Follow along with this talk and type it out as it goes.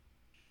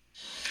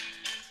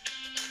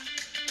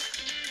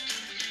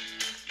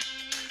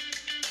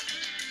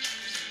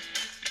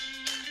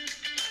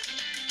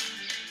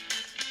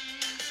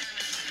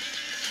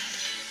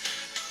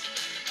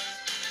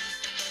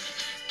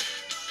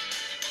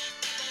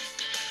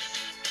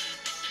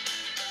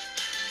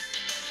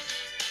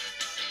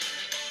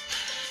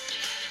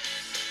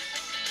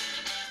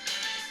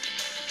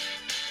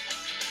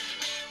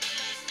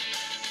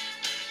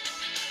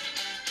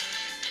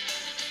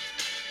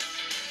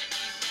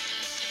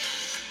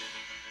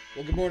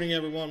Well, good morning,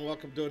 everyone.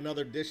 Welcome to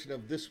another edition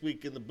of This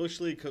Week in the Bush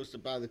League,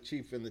 hosted by the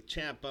Chief and the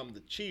Champ. I'm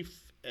the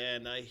Chief,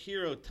 and I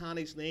hear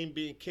Otani's name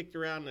being kicked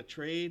around in the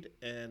trade,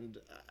 and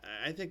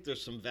I think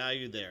there's some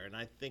value there, and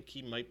I think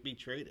he might be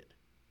traded.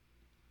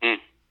 Mm,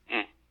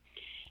 mm.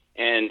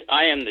 And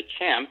I am the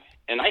champ,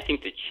 and I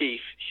think the chief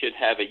should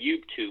have a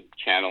YouTube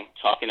channel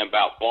talking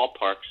about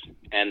ballparks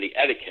and the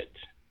etiquette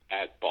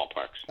at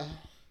ballparks. Oh,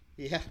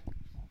 yeah.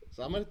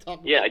 So I'm going to talk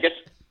Yeah, about. I guess.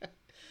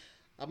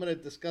 I'm going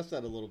to discuss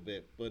that a little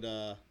bit, but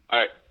All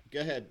right, go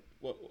ahead.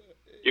 What?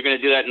 you're going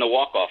to do that in the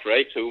walk-off,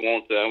 right? So we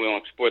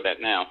won't explore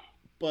that now.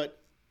 But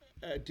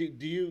do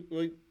you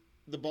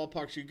the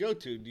ballparks you go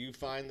to? Do you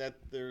find that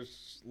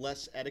there's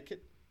less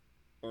etiquette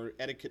or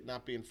etiquette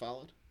not being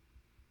followed?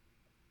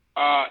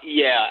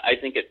 Yeah, I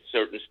think at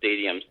certain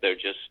stadiums they're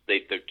just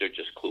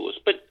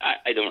clueless. But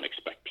I don't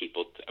expect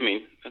people to. I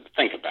mean,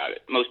 think about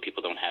it. Most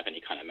people don't have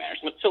any kind of manners.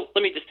 So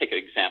let me just take an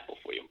example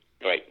for you.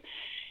 Right,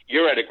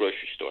 you're at a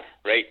grocery store,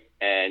 right,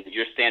 and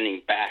you're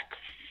standing back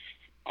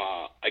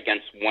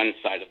against one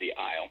side of the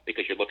aisle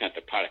because you're looking at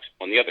the products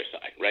on the other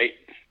side, right?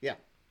 Yeah.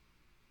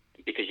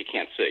 Because you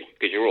can't see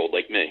because you're old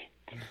like me.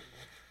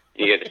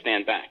 You got to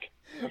stand back.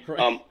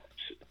 Right.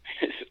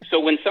 So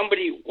when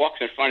somebody walks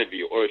in front of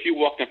you, or if you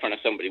walked in front of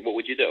somebody, what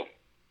would you do?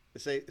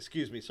 Say,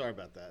 excuse me, sorry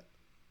about that.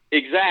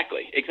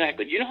 Exactly. Yeah.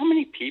 Do you know how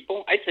many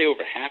people? I'd say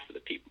over half of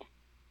the people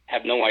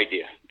have no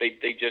idea. They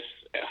just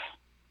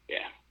yeah.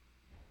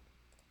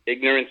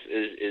 Ignorance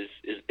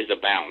is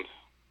abound.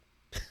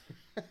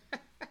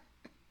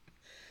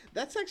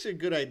 That's actually a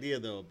good idea,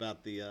 though,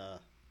 about the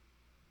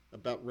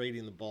about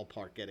rating the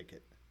ballpark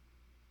etiquette.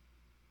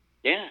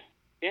 Yeah,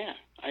 yeah.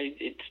 I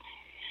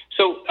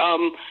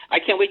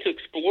can't wait to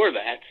explore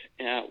that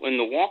in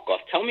the walk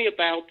off. Tell me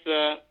about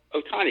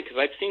Otani because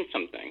I've seen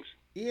some things.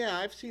 Yeah,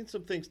 I've seen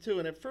some things too,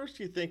 and at first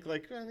you think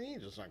like, oh, the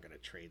Angels aren't going to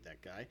trade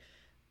that guy,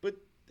 but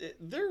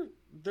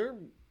they're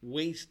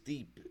waist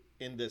deep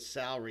into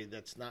salary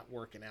that's not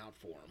working out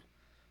for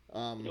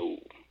them. No.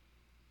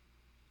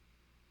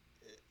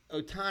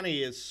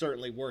 Otani is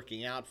certainly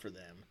working out for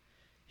them.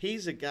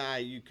 He's a guy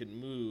you can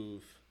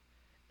move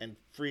and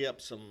free up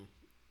some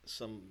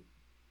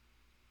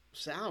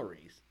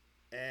salaries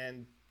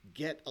and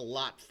get a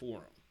lot for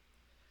him.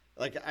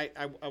 Like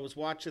I was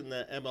watching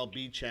the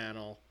MLB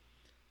channel,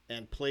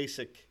 and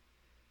Plasick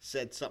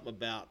said something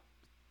about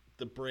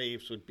the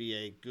Braves would be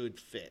a good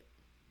fit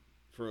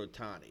for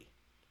Otani.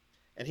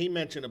 And he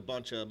mentioned a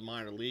bunch of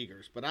minor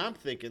leaguers, but I'm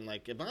thinking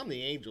like if I'm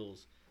the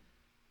Angels,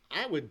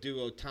 I would do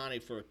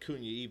Otani for Acuna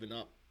even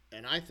up,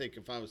 and I think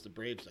if I was the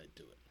Braves, I'd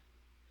do it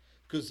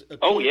because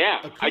Oh yeah,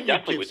 I Acuna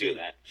definitely would gives do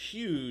a that.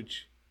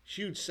 huge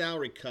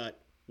salary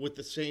cut with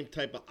the same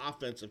type of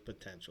offensive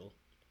potential,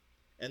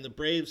 and the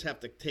Braves have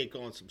to take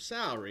on some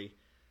salary,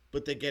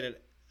 but they get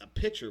a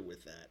pitcher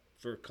with that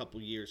for a couple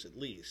years at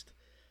least.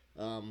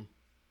 Um,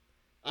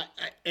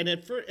 and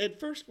at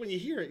first when you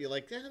hear it, you're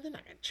like, they're not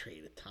gonna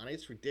trade Otani.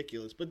 It's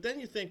ridiculous. But then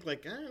you think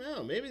like, I don't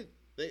know, maybe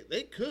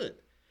they could.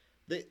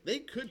 They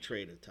could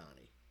trade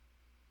Otani.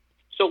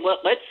 So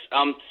let's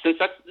since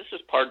this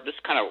is part this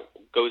kind of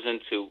goes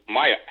into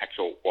my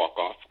actual walk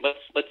off. Let's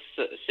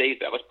save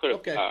that. Let's put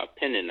Okay. a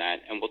pin in that,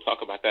 and we'll talk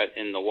about that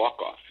in the walk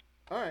off.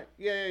 All right.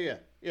 Yeah.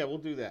 We'll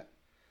do that.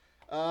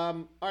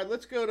 All right.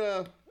 Let's go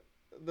to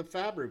the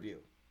Fab review.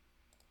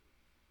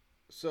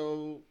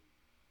 So,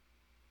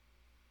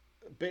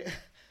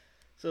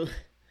 so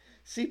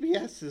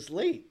CBS is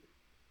late.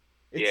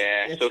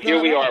 Yeah. It's So here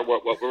not we are. up.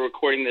 We're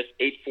recording this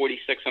 8:46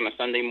 on a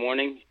Sunday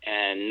morning,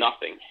 and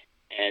nothing.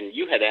 And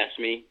you had asked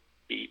me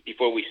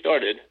before we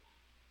started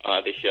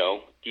the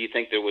show, do you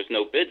think there was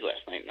no bids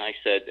last night? And I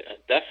said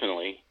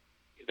definitely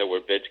there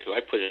were bids because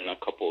I put in a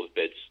couple of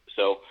bids.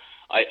 So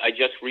I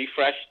just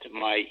refreshed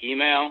my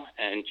email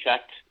and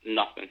checked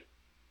nothing.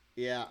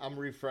 Yeah, I'm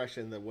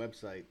refreshing the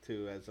website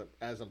too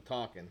as I'm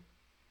talking,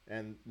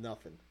 and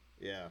nothing.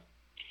 Yeah.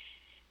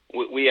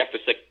 We have to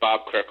stick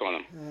Bob Kirk on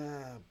them.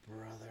 Ah,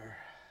 brother.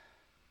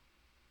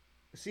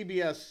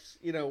 CBS,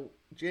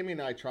 Jamie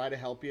and I try to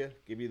help you,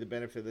 give you the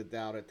benefit of the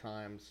doubt at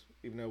times,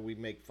 even though we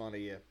make fun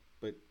of you.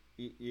 But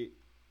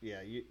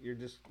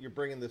you're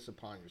bringing this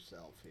upon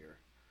yourself here.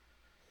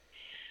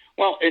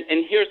 Well,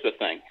 and here's the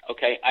thing,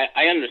 okay?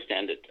 I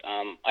understand it.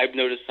 I've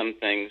noticed some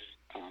things.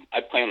 I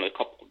play on a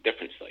couple of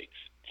different sites,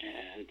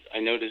 and I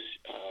noticed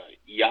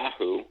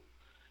Yahoo.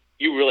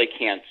 You really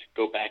can't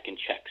go back and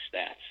check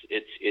stats.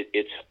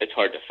 It's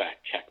hard to fact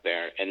check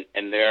there,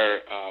 and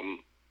their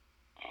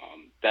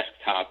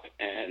desktop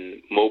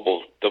and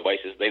mobile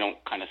devices they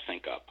don't kind of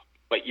sync up.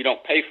 But you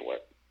don't pay for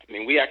it. I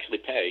mean, we actually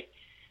pay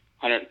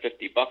 $150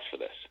 for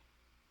this.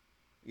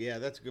 Yeah,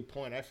 that's a good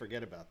point. I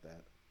forget about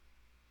that.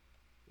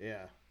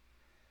 Yeah.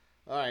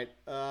 All right.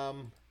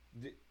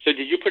 So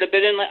did you put a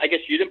bid in? I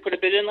guess you didn't put a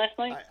bid in last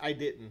night. I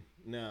didn't.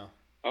 No.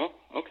 Oh,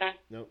 okay.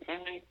 Nope. All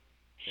right.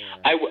 Yeah.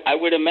 I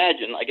would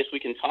imagine. I guess we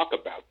can talk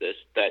about this.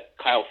 That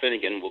Kyle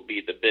Finnegan will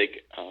be the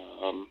big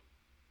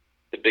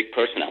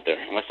person out there,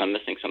 unless I'm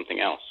missing something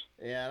else.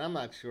 Yeah, and I'm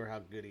not sure how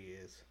good he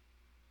is.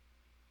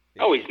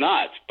 Oh, Yeah. he's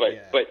not. But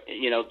Yeah. but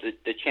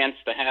the chance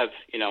to have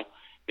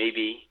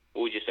maybe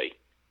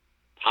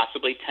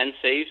possibly 10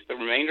 saves the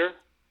remainder.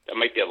 That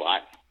might be a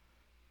lot.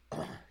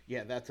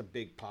 Yeah, that's a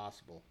big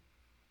possible.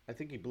 I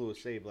think he blew a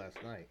save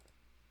last night.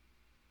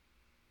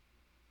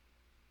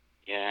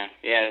 Yeah.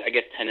 I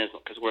guess 10 is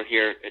because we're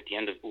here at the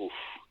end of. Oof.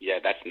 Yeah,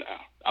 that's.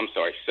 I'm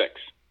sorry, 6.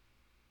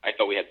 I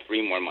thought we had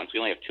 3 more months. We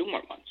only have 2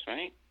 more months,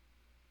 right?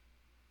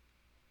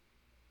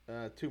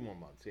 2 more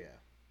months, yeah.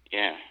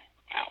 Yeah.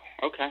 Wow.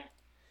 Okay.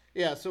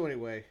 Yeah. So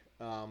anyway,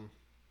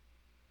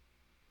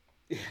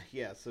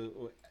 yeah.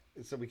 So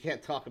we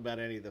can't talk about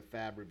any of the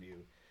Fab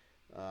review.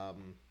 All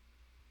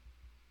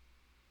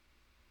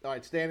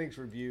right, standings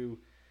review.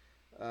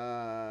 Where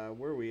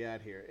are we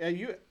at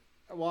here?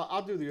 Well,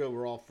 I'll do the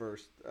overall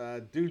first.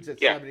 Dudes at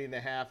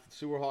 70.5.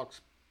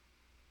 Sewerhawks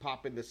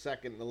pop into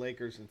second, and the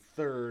Lakers in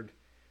third.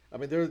 I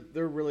mean,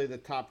 they're really the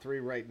top 3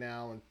 right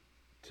now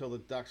until the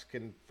Ducks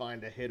can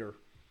find a hitter,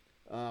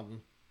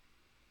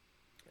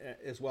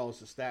 as well as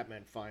the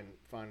Statmen find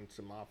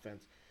some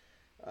offense.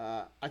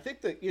 I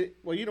think that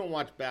you don't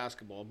watch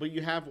basketball, but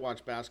you have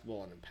watched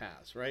basketball in the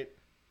past, right?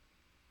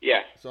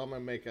 Yeah. So I'm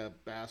gonna make a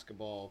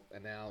basketball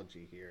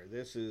analogy here.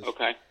 This is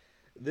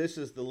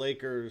the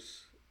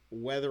Lakers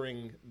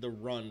weathering the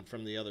run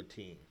from the other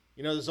team.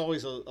 There's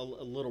always a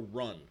little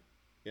run.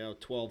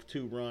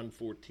 12-2 run,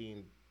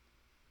 14-4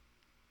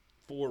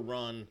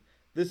 run.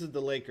 This is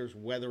the Lakers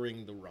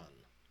weathering the run.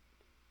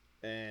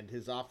 And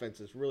his offense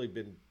has really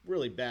been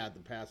really bad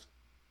the past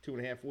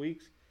 2.5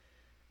 weeks.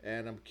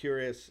 And I'm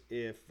curious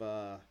if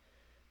that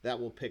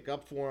will pick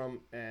up for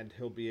him and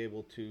he'll be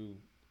able to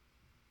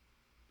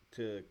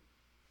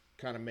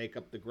kind of make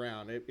up the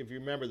ground. If you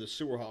remember, the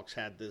Sewerhawks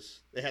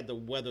they had to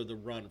weather the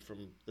run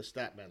from the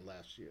Statmen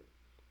last year.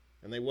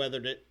 And they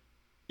weathered it,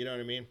 you know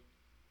what I mean?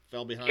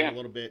 Fell behind a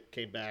little bit,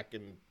 came back,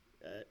 and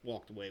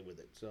walked away with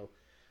it. So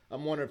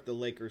I'm wondering if the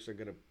Lakers are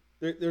going to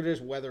 – they're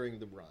just weathering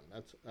the run.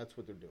 That's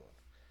what they're doing.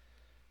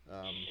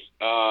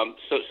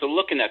 So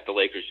looking at the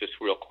Lakers just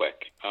real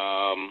quick,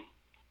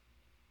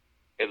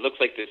 it looks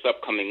like this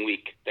upcoming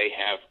week they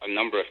have a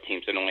number of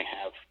teams that only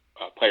have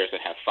players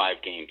that have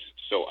 5 games.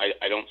 So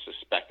I don't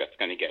suspect that's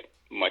going to get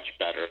much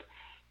better.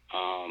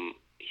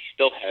 He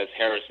still has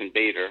Harrison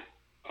Bader,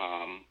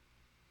 I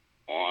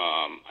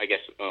guess,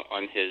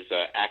 on his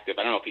active.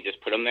 I don't know if he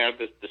just put him there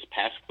this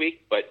past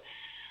week, but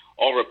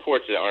all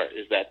reports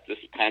is that this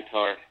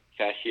plantar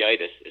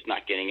fasciitis is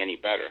not getting any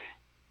better.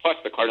 Plus,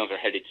 the Cardinals are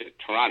headed to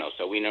Toronto,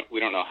 so we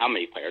don't know how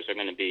many players are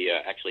going to be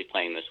actually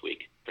playing this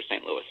week for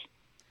St. Louis.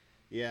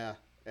 Yeah,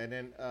 and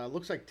then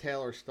looks like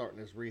Taylor's starting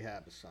his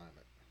rehab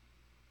assignment.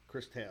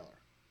 Chris Taylor.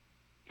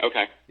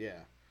 Okay.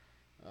 Yeah.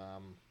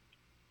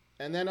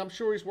 And then I'm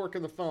sure he's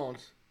working the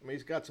phones. I mean,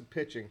 he's got some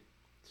pitching,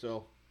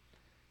 so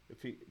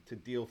to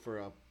deal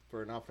for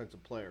an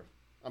offensive player,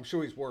 I'm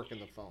sure he's working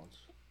the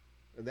phones.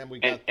 And then we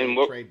got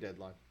the trade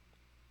deadline.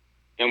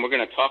 And we're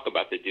going to talk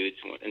about the dudes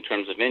in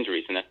terms of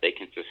injuries and if they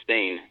can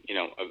sustain,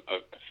 a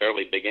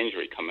fairly big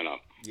injury coming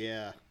up.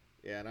 Yeah,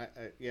 and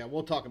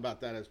we'll talk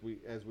about that as we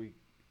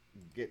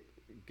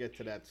get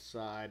to that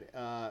side.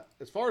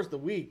 As far as the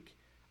week,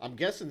 I'm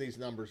guessing these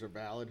numbers are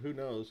valid. Who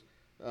knows?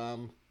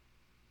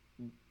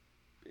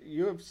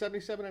 You have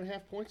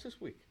 77.5 points this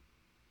week.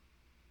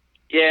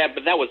 Yeah,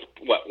 but that was,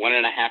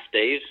 1.5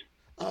 days?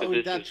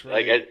 Oh, that's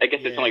right. I guess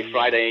it's only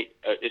Friday.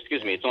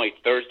 Excuse me, it's only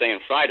Thursday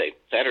and Friday.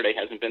 Saturday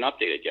hasn't been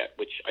updated yet,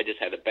 which I just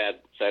had a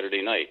bad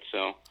Saturday night.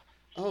 So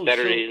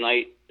Saturday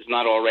night is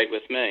not all right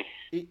with me.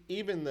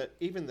 Even the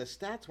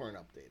stats weren't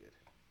updated.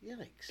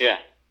 Yikes. Yeah.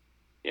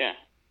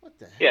 What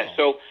the hell? Yeah,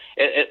 so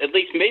at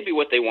least maybe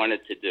what they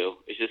wanted to do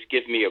is just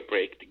give me a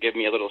break, to give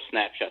me a little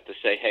snapshot to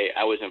say, hey,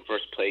 I was in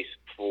first place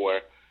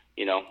for,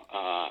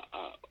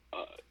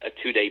 a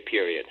 2-day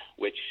period,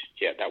 which,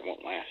 that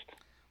won't last.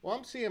 Well,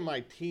 I'm seeing my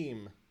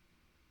team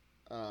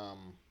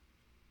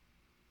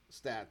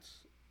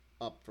stats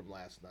up from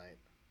last night,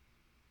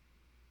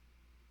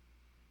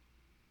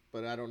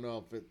 but I don't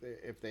know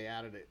if they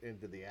added it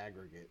into the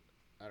aggregate.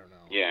 I don't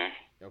know. Yeah.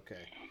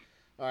 Okay.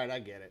 All right, I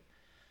get it.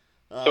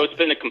 So it's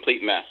been a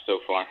complete mess so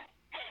far.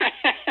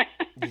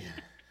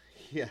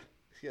 Yeah.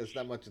 There's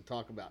not much to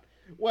talk about.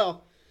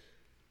 Well,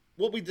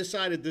 what we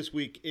decided this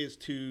week is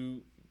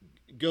to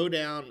go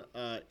down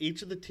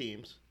each of the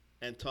teams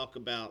and talk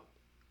about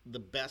the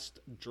best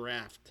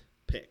draft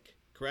pick,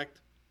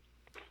 correct?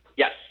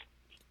 Yes.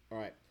 All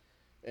right.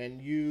 And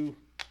you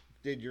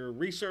did your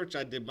research.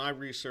 I did my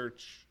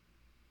research.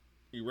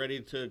 You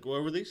ready to go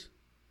over these?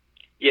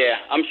 Yeah,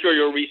 I'm sure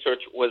your research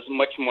was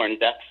much more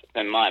in-depth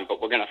than mine,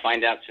 but we're going to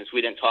find out since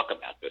we didn't talk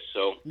about this.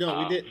 So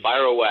no, we didn't.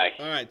 Fire away.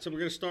 All right, so we're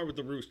going to start with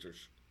the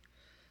Roosters.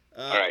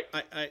 All right.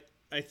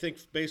 I think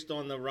based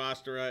on the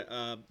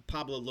roster,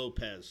 Pablo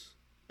Lopez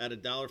at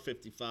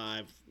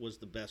 $1.55 was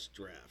the best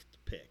draft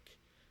pick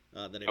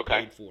that I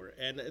paid for.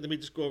 And let me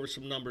just go over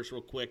some numbers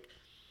real quick.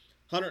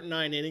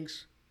 109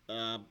 innings,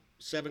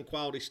 7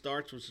 quality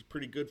starts, which is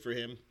pretty good for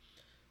him.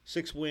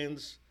 6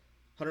 wins,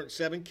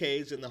 107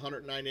 Ks in the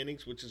 109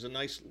 innings, which is a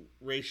nice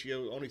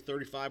ratio, only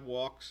 35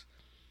 walks.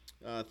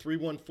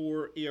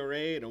 3.14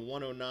 ERA and a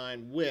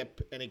 109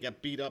 WHIP, and he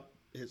got beat up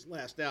his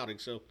last outing.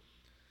 So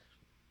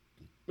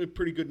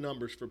pretty good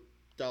numbers for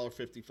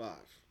 $1.55.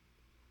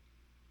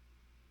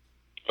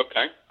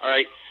 Okay. All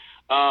right.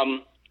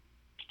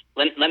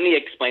 Let me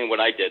explain what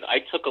I did. I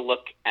took a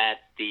look at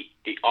the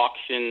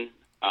auction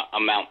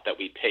amount that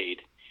we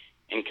paid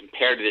and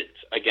compared it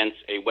against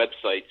a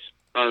website's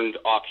earned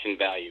auction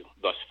value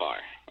thus far.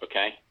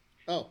 Okay.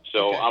 Oh.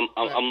 So okay.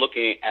 I'm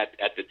looking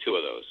at the two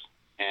of those,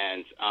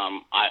 and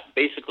I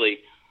basically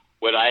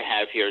what I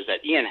have here is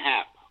that Ian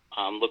Happ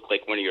looked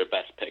like one of your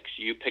best picks.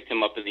 You picked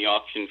him up in the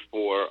auction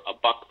for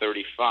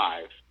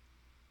 $1.35,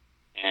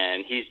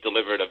 and he's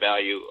delivered a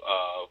value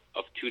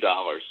of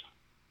 $2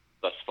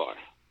 thus far.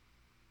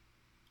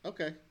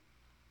 Okay.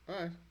 All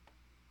right.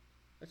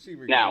 Let's see.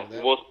 Now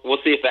we'll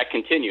see if that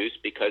continues,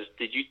 because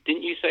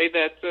didn't you say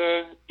that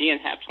Ian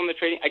Happ's on the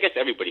trading? I guess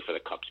everybody for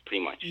the Cubs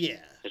pretty much is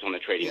on the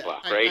trading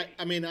block, right?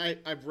 I mean,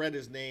 I've read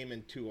his name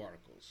in 2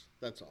 articles.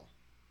 That's all.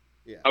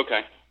 Yeah.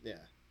 Okay. Yeah.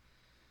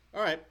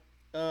 All right.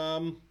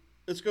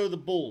 Let's go to the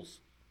Bulls.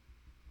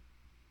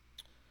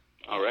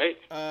 All right.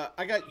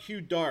 I got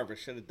Hugh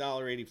Darvish at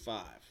 $1.85.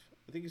 I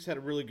think he's had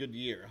a really good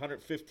year.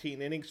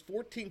 115 innings,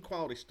 14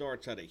 quality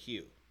starts out of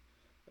Hugh.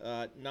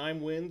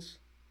 9 wins,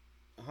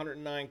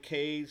 109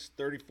 Ks,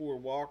 34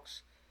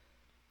 walks.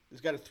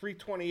 He's got a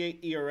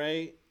 3.28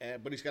 ERA,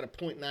 but he's got a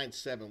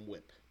 .97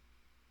 WHIP.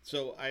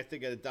 So I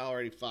think at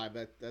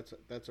 $1.85,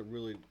 that's a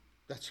really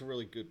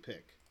good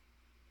pick.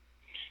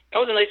 That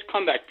was a nice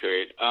comeback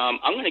period.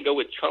 I'm going to go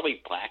with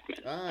Charlie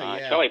Blackmon.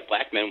 Charlie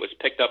Blackmon was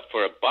picked up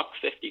for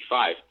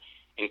 $1.55,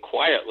 and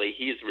quietly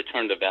he's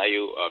returned a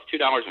value of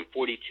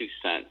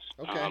 $2.42.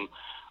 Okay.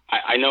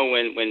 I know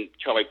when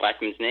Charlie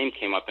Blackmon's name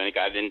came up and it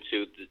got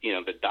into the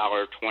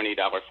 $1.20,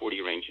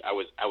 $1.40 range, I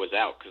was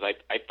out because I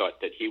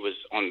thought that he was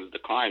on the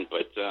decline,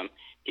 but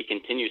he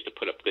continues to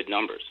put up good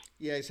numbers.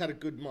 Yeah, he's had a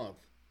good month.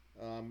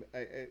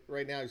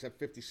 Right now he's at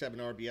 57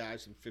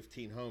 RBIs and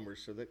 15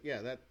 homers, so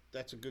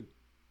that's a good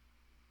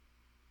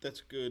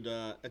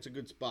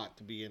spot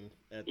to be in.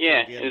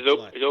 His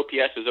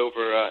OPS is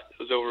over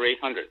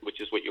 800, which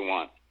is what you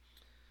want.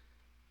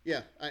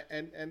 Yeah,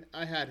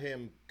 I had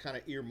him kind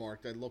of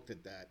earmarked. I looked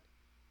at that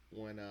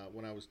when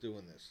I was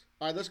doing this.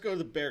 All right, let's go to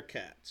the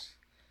Bearcats.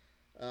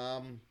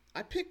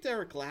 I picked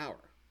Eric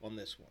Lauer on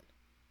this one.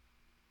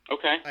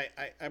 Okay.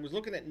 I was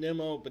looking at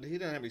Nimmo, but he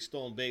didn't have any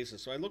stolen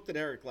bases, so I looked at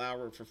Eric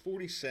Lauer for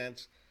 40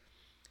 cents,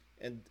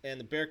 and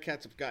the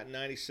Bearcats have gotten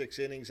 96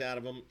 innings out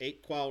of him,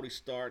 8 quality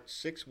starts,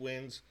 6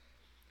 wins,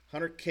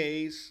 100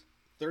 Ks,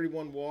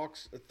 31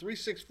 walks, a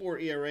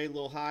 3.64 ERA, a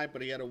little high,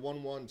 but he had a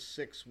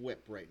 1.16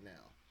 WHIP right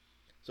now.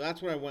 So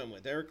that's what I went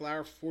with. Eric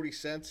Lauer, 40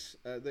 cents.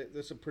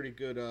 That's a pretty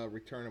good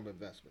return of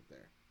investment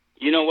there.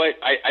 You know what?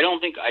 I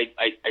don't think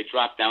I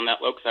dropped down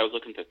that low because I was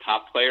looking to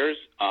top players,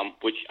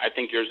 which I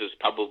think yours is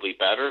probably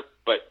better.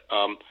 But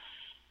the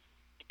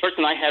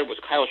person I had was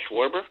Kyle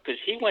Schwarber because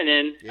he went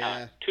in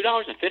 $2.50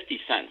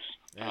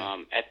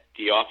 at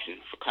the auction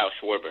for Kyle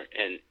Schwarber.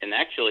 And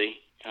actually,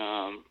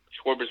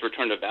 Schwarber's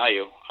returned a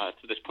value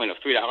to this point of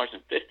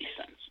 $3.50,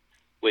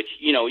 which,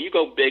 you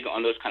go big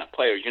on those kind of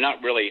players. You're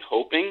not really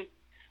hoping.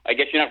 I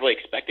guess you're not really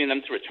expecting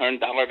them to return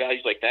dollar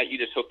values like that. You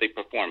just hope they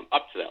perform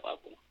up to that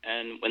level.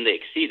 And when they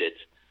exceed it,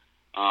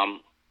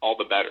 all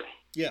the better.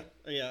 Yeah,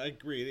 I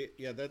agree.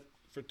 Yeah, that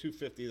for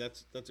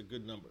 $2.50, that's a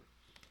good number.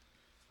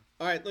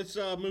 All right, let's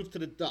move to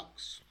the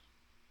Ducks.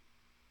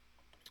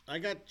 I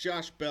got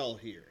Josh Bell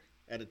here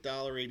at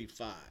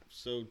 $1.85.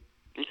 So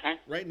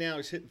right now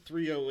he's hitting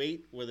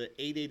 .308 with an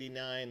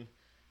 .889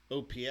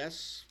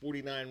 OPS,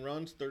 49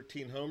 runs,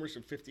 13 homers,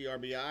 and 50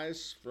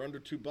 RBIs for under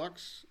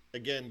 $2.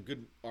 Again,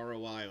 good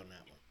ROI on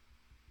that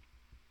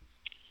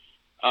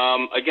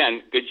one.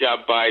 Again, good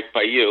job by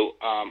you.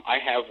 I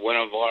have one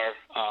of our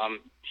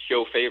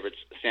show favorites,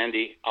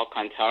 Sandy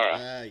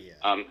Alcantara.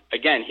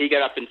 Again, he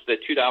got up into the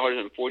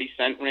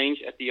 $2.40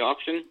 range at the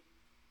auction.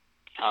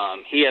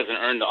 He has an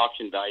earned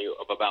auction value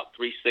of about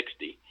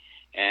 $3.60,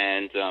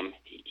 and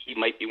he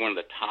might be one of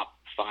the top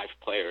 5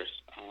 players.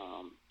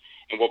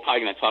 And we're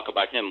probably going to talk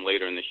about him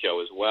later in the show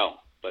as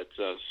well. But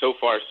so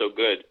far, so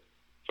good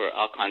for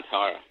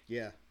Alcantara.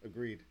 Yeah,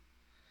 agreed.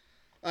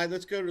 All right,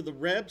 let's go to the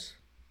Rebs.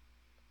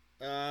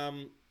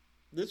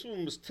 This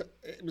one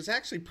it was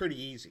actually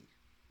pretty easy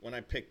when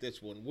I picked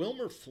this one.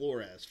 Wilmer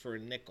Flores for a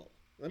nickel.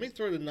 Let me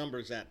throw the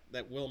numbers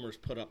that Wilmer's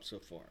put up so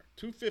far.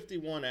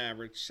 251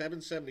 average,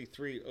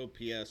 773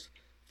 OPS,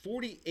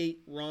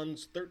 48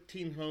 runs,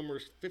 13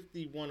 homers,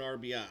 51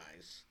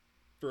 RBIs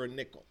for a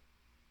nickel.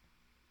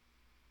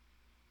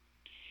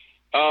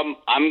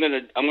 I'm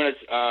gonna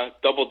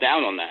double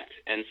down on that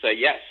and say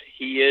yes,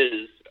 he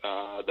is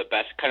the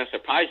best. Kind of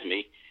surprised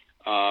me.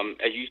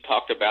 As you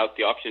talked about,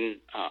 the auction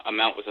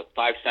amount was at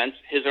 5 cents.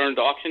 His earned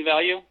auction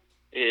value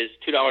is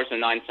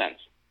 $2.09.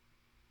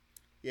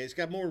 Yeah, he's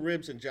got more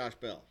ribs than Josh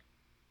Bell.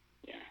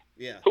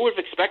 Yeah. Who would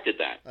have expected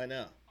that? I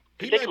know.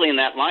 Particularly in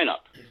that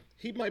lineup.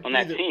 He might on be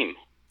that team.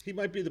 He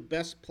might be the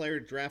best player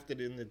drafted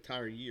in the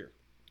entire year,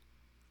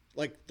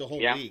 like the whole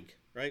league,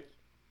 right?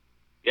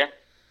 Yeah.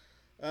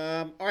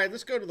 All right,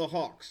 let's go to the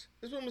Hawks.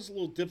 This one was a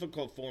little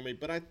difficult for me,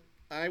 but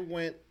I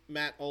went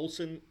Matt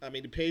Olson. I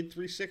mean, he paid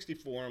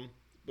 $360 for him,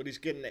 but he's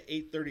getting an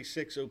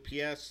 836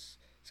 OPS,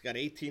 He's got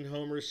 18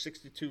 homers,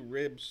 62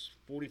 ribs,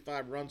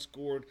 45 runs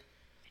scored.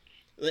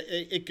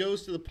 It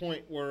goes to the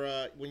point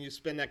where when you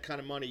spend that kind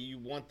of money, you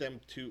want them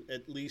to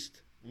at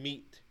least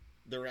meet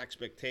their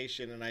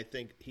expectation, and I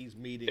think he's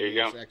meeting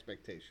his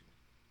expectation.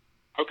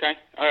 Okay,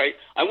 all right.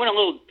 I went a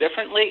little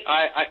differently.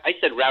 I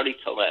said Rowdy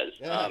Tellez.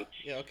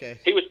 Yeah, okay.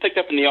 He was picked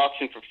up in the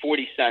auction for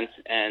 40 cents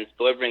and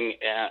delivering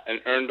an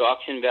earned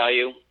auction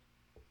value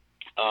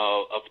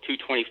of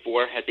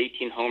 224. Has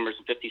 18 homers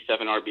and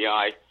 57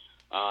 RBI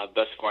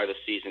thus far this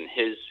season.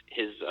 His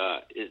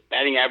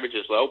batting average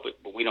is low,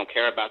 but we don't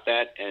care about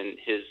that. And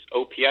his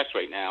OPS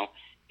right now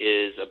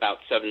is about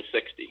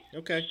 760.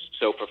 Okay.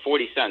 So for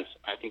 40 cents,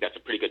 I think that's a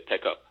pretty good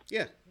pickup.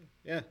 Yeah,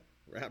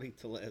 Rowdy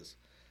Tellez.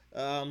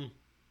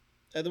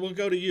 And then we'll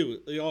go to you,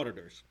 the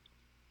auditors.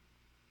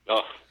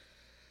 Oh.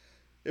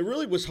 It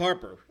really was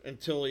Harper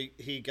until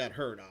he got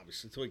hurt,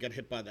 obviously, until he got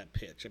hit by that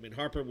pitch. I mean,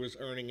 Harper was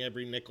earning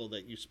every nickel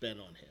that you spent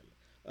on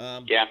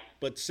him. Yeah.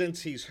 But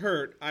since he's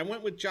hurt, I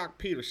went with Jock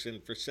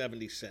Peterson for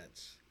 70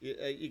 cents.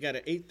 You got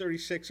an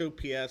 836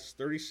 OPS,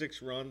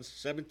 36 runs,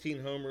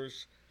 17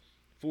 homers,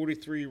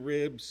 43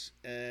 ribs,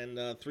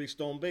 and 3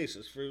 stolen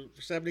bases. For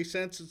 70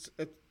 cents,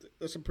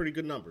 that's some pretty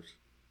good numbers.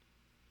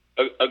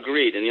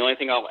 Agreed. And the only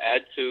thing I'll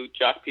add to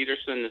Jock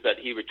Peterson is that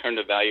he returned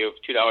a value of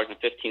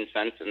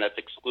 $2.15, and that's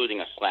excluding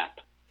a slap.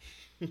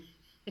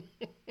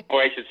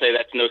 Or I should say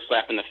that's no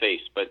slap in the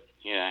face, but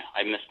yeah,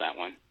 I missed that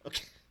one.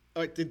 Okay.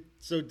 All right.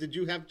 Did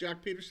you have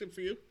Jock Peterson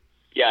for you?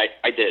 Yeah,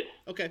 I did.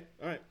 Okay.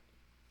 All right.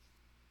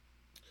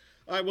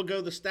 All right, we'll go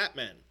to the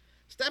Statman.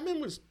 Statman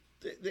was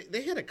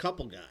they had a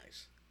couple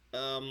guys.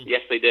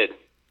 Yes, they did.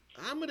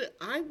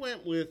 I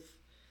went with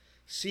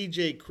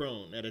C.J.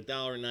 Cron at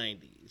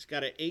 $1.90. He's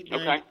got an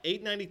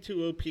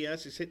 892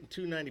 OPS. He's hitting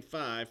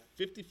 295,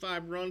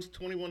 55 runs,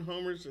 21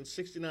 homers, and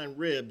 69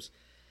 ribs.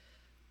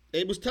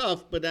 It was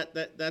tough, but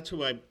that's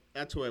who I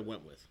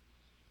went with.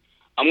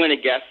 I'm going to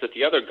guess that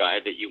the other guy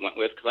that you went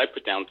with, because I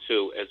put down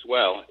 2 as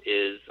well,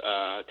 is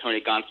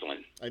Tony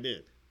Gonsolin. I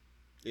did.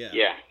 Yeah.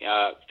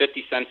 Yeah.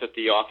 50 cents at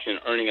the auction,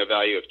 earning a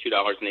value of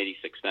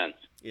 $2.86.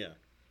 Yeah.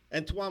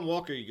 And Twan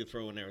Walker you could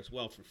throw in there as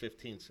well for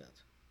 15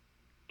 cents.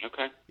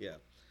 Okay. Yeah.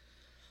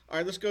 All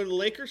right, let's go to the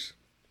Lakers.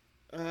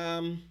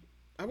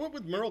 I went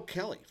with Merle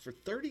Kelly for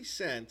 30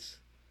 cents.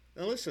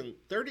 Now, listen,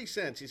 30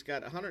 cents. He's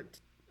got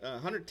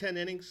 110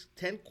 innings,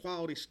 10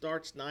 quality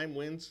starts, 9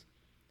 wins.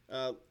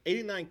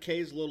 89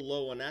 Ks, a little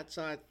low on that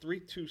side.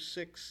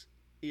 3.26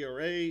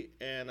 ERA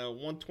and a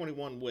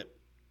 121 WHIP.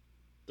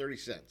 30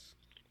 cents.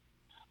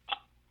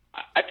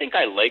 I think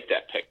I like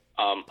that pick.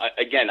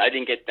 Again, I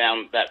didn't get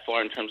down that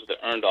far in terms of the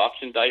earned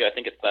auction value. I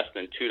think it's less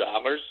than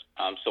 $2,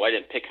 so I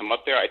didn't pick him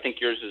up there. I think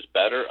yours is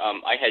better.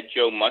 I had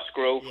Joe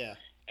Musgrove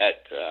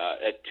at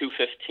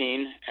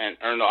 $2.15 and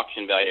earned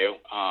auction value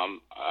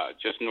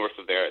just north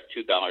of there at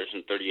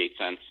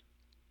 $2.38.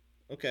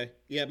 Okay,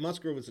 yeah,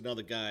 Musgrove was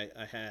another guy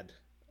I had.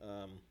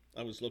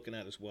 I was looking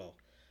at as well.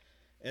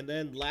 And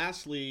then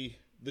lastly,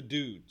 the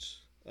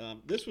dudes.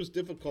 This was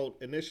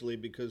difficult initially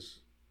because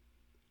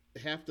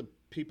half the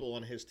people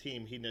on his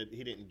team he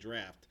didn't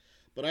draft.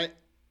 But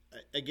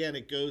again,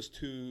 it goes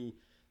to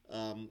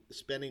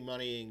spending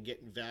money and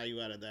getting value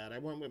out of that. I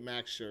went with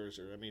Max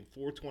Scherzer. I mean,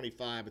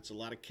 $4.25. It's a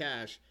lot of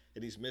cash,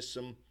 and he's missed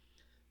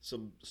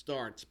some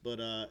starts, but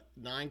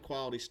 9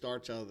 quality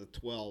starts out of the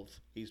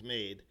 12 he's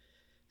made.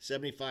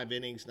 75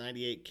 innings,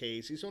 98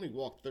 Ks. He's only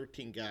walked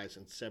 13 guys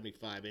in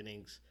 75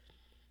 innings.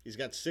 He's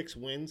got 6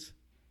 wins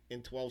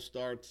in 12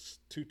 starts,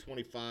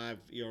 2.25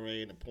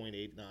 ERA and a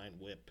 .89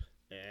 WHIP,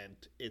 and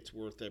it's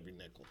worth every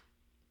nickel.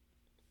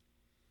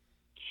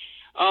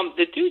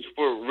 The dudes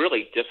were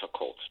really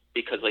difficult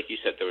because, like you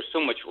said, there was so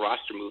much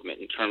roster movement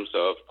in terms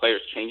of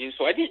players changing.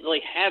 So I didn't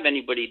really have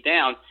anybody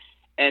down.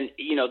 And,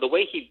 you know, the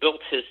way he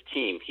built his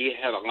team, he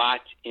had a lot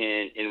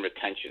in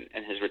retention,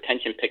 and his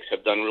retention picks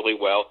have done really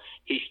well.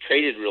 He's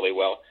traded really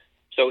well.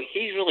 So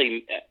he's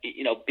really,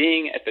 you know,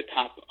 being at the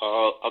top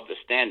of the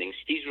standings,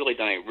 he's really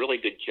done a really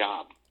good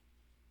job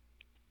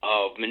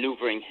of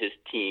maneuvering his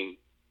team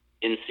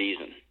in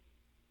season.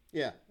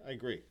 Yeah, I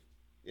agree.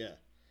 Yeah.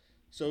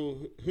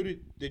 So who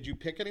did you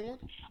pick anyone?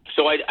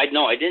 So I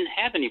no, I didn't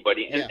have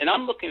anybody, and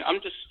I'm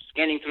just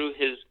scanning through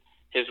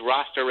his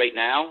roster right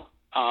now.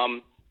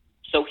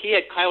 So he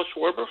had Kyle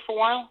Schwarber for a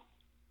while?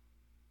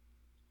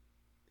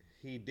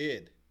 He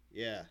did,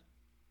 yeah.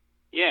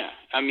 Yeah,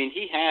 I mean,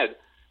 he had,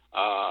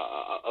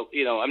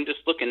 you know, I'm just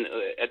looking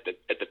at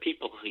the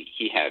people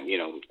he had, you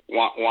know,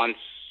 Juan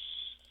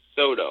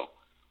Soto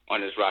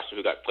on his roster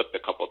who got flipped a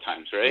couple of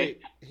times, right?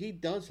 Wait, he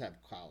does have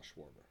Kyle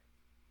Schwarber.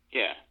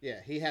 Yeah.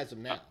 Yeah, he has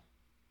him now.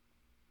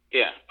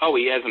 Yeah. Oh,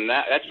 he has him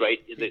now. That's right.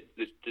 The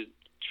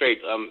trade.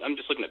 I'm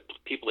just looking at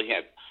people he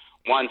had: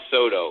 Juan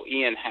Soto,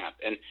 Ian Happ,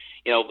 and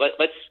you know,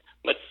 let's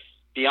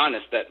be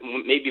honest that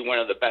maybe one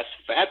of the best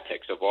fab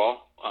picks of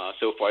all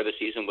so far this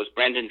season was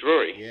Brandon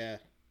Drury. Yeah,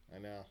 I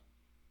know.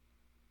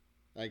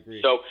 I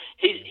agree. So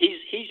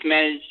he's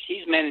managed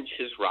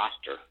his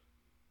roster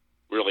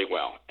really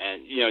well,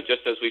 and you know,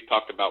 just as we've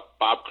talked about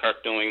Bob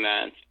Kirk doing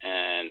that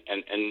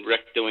and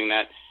Rick doing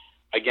that.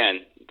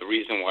 Again, the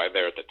reason why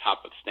they're at the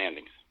top of the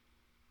standings.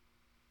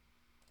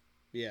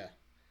 Yeah.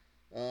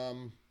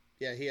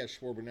 Yeah, he has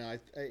Schwarber now.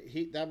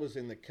 That was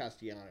in the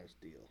Castellanos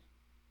deal.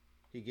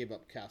 He gave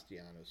up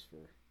Castellanos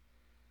for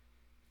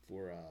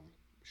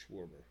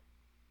Schwarber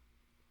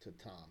to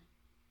Tom.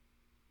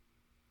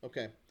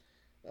 Okay.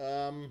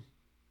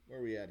 Where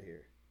are we at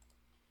here?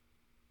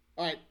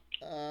 All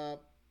right.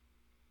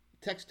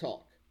 Text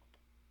talk.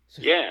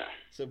 So, Yeah.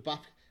 So Bob,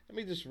 let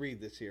me just read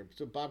this here.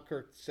 So Bob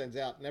Kirk sends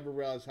out, never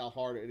realized how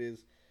hard it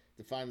is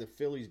to find the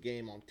Phillies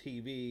game on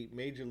TV.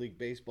 Major League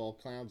Baseball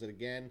clowns it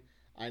again.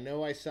 I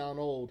know I sound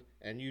old,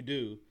 and you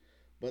do,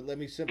 but let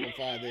me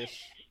simplify this.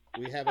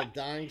 We have a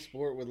dying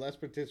sport with less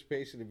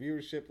participation and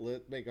viewership.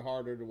 Let's make it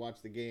harder to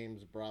watch the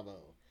games. Bravo.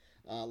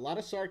 A lot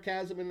of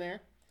sarcasm in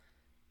there,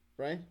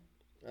 right?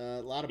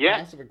 A lot of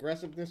passive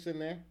aggressiveness in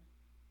there.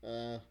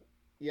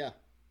 Yeah,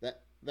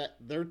 that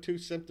they're two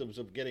symptoms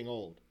of getting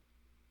old.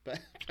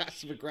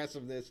 Passive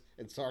aggressiveness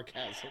and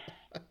sarcasm.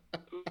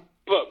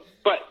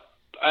 but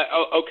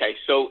okay.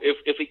 So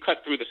if we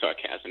cut through the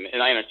sarcasm,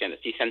 and I understand this,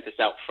 he sent this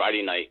out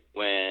Friday night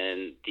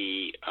when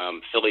the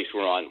Phillies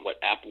were on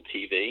Apple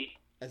TV.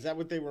 Is that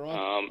what they were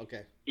on?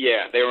 Okay.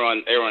 Yeah, they were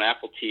on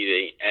Apple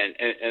TV,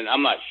 and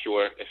I'm not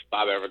sure if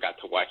Bob ever got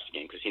to watch the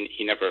game because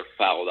he never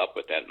followed up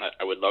with that. And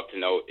I would love to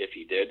know if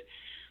he did.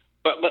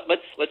 But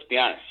let's be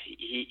honest,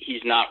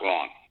 he's not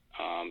wrong.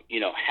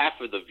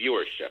 Half of the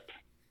viewership,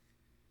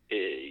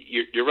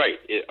 you're right,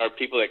 are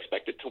people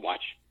expected to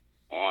watch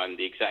on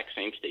the exact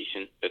same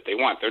station that they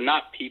want. They're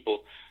not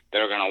people that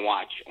are going to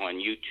watch on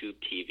YouTube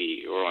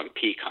TV or on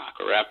Peacock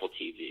or Apple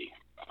TV.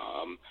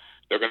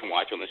 They're going to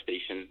watch on the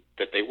station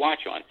that they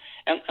watch on.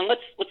 And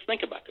let's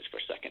think about this for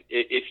a second.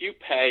 If you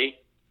pay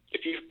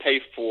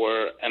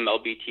for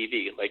MLB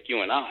TV like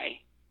you and I,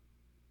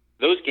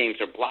 those games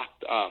are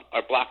blocked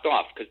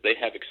off because they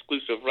have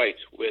exclusive rights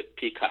with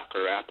Peacock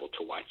or Apple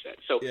to watch that.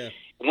 So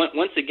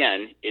once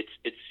again, it's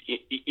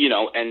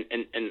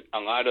and a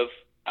lot of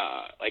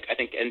I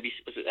think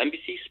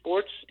NBC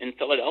Sports in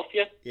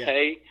Philadelphia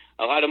pay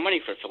a lot of money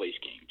for Phillies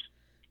games.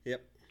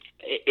 Yep.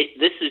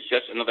 This is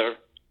just another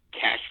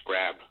cash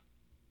grab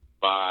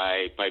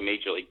by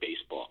Major League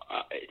Baseball.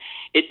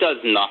 It does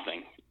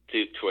nothing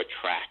to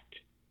attract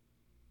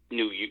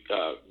new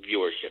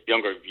viewership,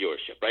 younger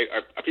viewership, right?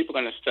 Are people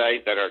going to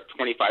say that are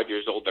 25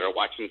 years old that are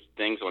watching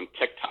things on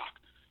TikTok?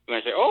 They're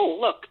going to say, "Oh,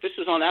 look, this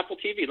is on Apple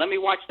TV. Let me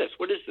watch this.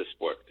 What is this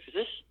sport? Is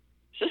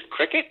this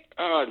cricket?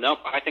 Oh, no,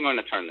 I think I'm going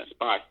to turn this.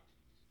 Bye."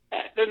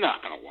 They're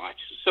not going to watch.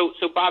 So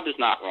Bob is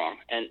not wrong,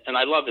 and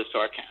I love his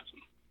sarcasm.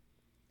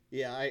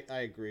 Yeah, I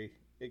agree.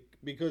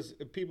 Because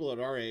people at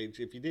our age,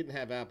 if you didn't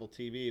have Apple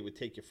TV, it would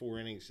take you 4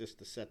 innings just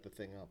to set the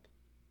thing up.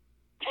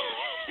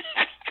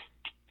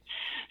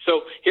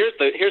 So here's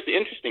the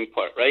interesting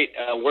part, right?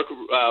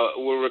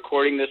 We're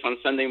recording this on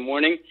Sunday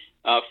morning.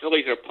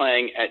 Phillies are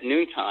playing at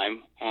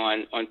noontime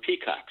on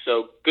Peacock.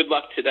 So good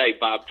luck today,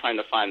 Bob, trying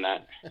to find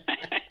that.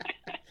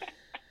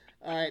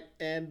 All right,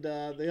 and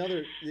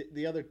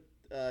the other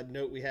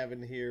note we have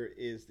in here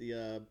is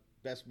the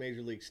best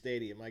Major League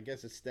stadium. I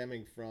guess it's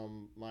stemming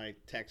from my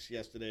text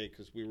yesterday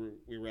because we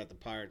were at the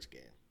Pirates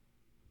game.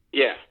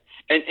 Yeah,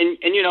 and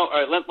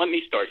let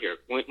me start here.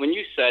 When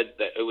you said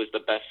that it was the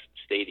best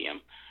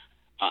stadium,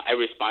 I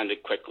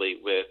responded quickly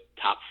with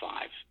top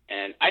 5,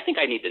 and I think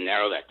I need to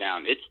narrow that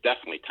down. It's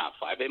definitely top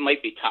 5. It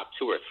might be top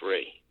 2 or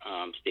 3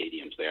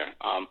 stadiums there.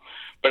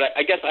 But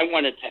I guess I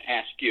wanted to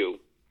ask you,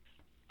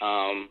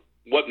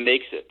 what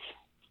makes it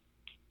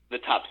the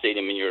top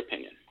stadium in your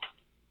opinion?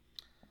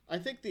 I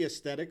think the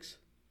aesthetics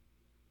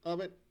of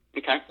it.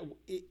 Okay.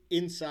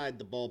 Inside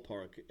the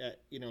ballpark,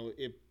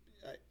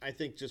 I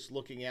think just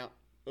looking out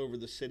over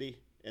the city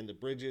and the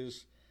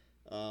bridges,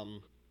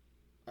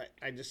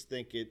 I just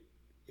think it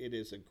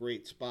is a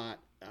great spot.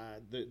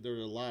 There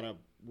are a lot of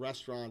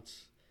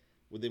restaurants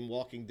within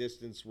walking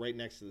distance right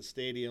next to the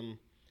stadium.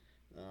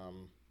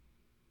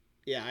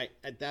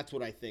 That's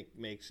what I think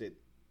makes it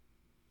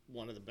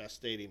one of the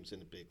best stadiums in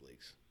the big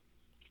leagues.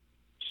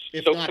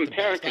 So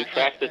compare and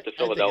contrast it to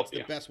Philadelphia. I think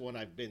it's the best one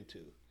I've been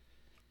to.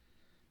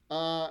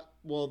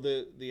 Well,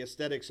 the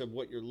aesthetics of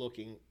what you're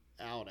looking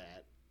out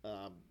at,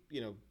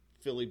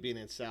 Philly being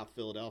in South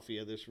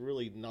Philadelphia, there's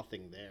really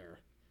nothing there.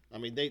 I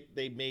mean,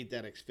 they made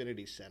that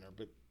Xfinity Center,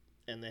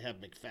 and they have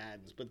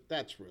McFadden's, but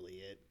that's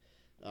really it.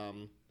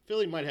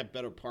 Philly might have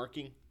better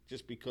parking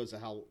just because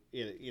of how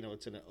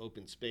it's in an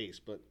open space,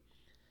 but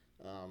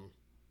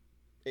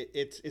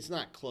it's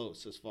not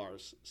close as far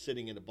as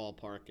sitting in the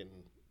ballpark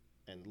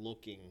and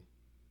looking,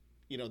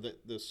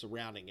 the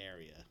surrounding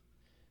area.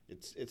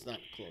 It's not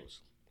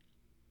close.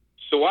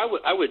 So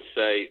I would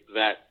say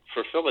that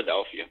for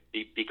Philadelphia,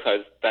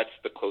 because that's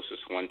the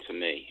closest one to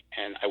me,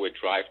 and I would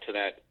drive to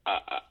that.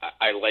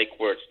 I like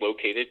where it's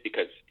located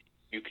because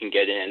you can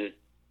get in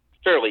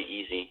fairly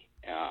easy,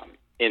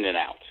 in and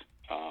out,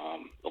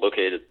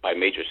 located by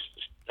major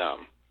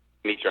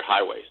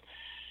highways.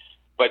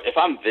 But if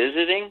I'm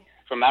visiting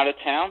from out of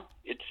town,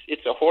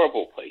 it's a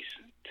horrible place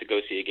to go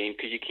see a game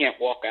because you can't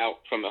walk out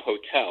from a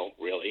hotel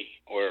really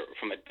or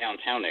from a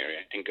downtown area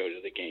and go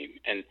to the game.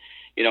 And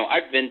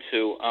I've been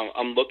to.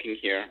 I'm looking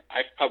here.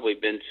 I've probably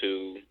been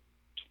to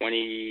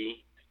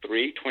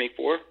 23,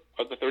 24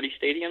 of the 30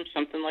 stadiums,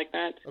 something like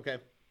that. Okay.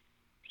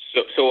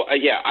 So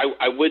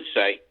I would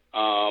say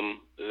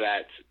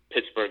that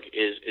Pittsburgh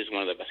is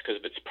one of the best because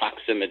of its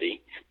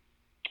proximity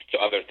to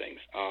other things.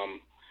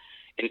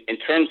 In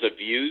terms of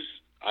views,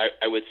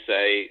 I would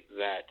say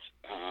that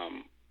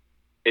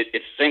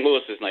it's St.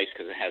 Louis is nice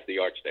because it has the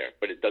arch there,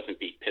 but it doesn't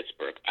beat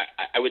Pittsburgh.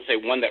 I would say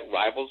one that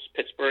rivals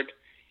Pittsburgh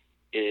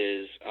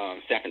is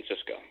San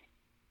Francisco.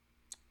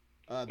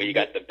 Where you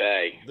got the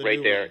Bay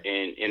right there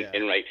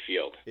in right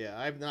field. Yeah,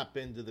 I've not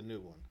been to the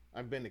new one.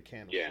 I've been to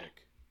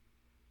Candlestick.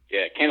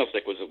 Yeah,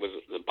 Candlestick was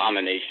an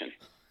abomination.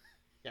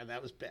 Yeah,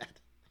 that was bad.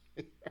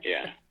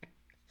 Yeah.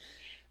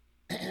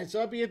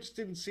 So I'd be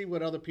interested to see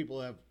what other people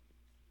have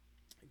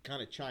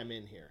kind of chime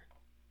in here.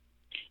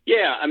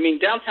 Yeah, I mean,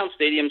 downtown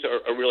stadiums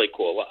are really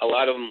cool. A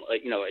lot of them,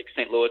 like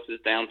St. Louis is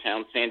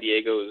downtown, San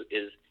Diego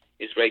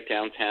is right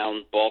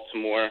downtown,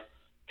 Baltimore,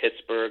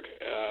 Pittsburgh.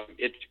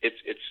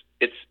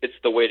 It's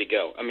the way to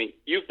go. I mean,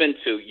 you've been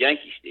to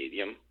Yankee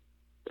Stadium,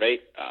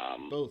 right?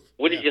 Both.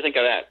 What did you think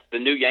of that? The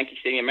new Yankee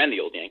Stadium and the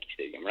old Yankee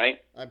Stadium,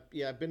 right?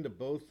 I've been to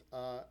both.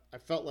 I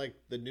felt like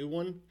the new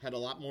one had a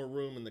lot more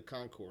room in the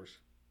concourse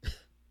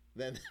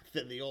than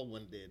the old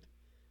one did.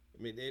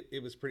 I mean,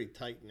 it was pretty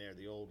tight in there,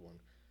 the old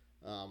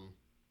one.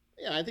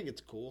 Yeah, I think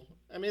it's cool.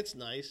 I mean, it's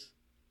nice.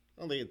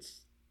 I don't think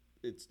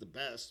it's the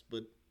best,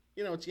 but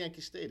it's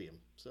Yankee Stadium,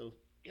 so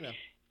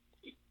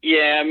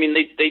Yeah, I mean,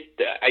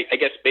 I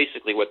guess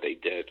basically what they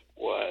did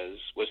was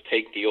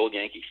take the old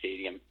Yankee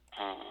Stadium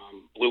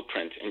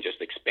blueprint and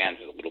just expand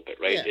it a little bit,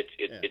 right? Yeah,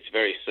 it's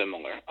very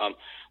similar.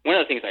 One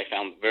of the things I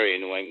found very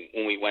annoying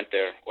when we went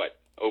there,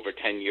 over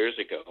 10 years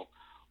ago,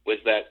 was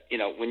that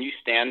when you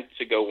stand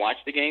to go watch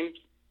the games,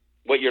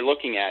 what you're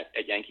looking at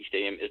Yankee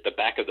Stadium is the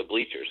back of the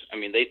bleachers. I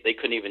mean, they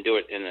couldn't even do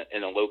it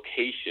in a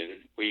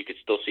location where you could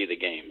still see the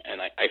game,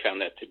 and I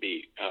found that to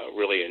be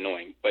really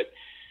annoying. But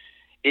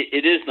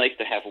it is nice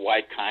to have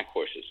wide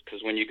concourses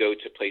because when you go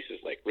to places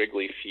like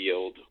Wrigley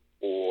Field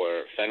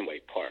or Fenway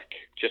Park,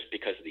 just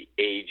because of the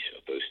age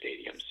of those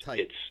stadiums,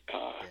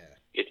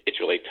 it's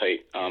really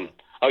tight.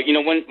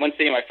 One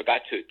stadium I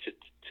forgot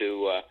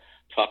to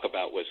talk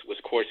about was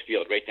Coors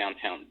Field, right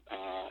downtown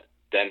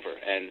Denver,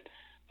 and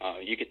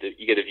you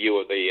get a view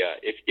of the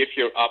if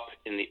you're up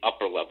in the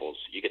upper levels,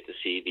 you get to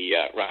see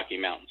the Rocky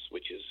Mountains,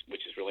 which is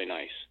really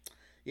nice.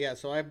 Yeah,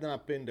 so I've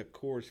not been to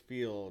Coors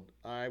Field.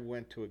 I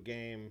went to a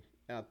game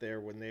out there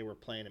when they were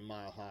playing in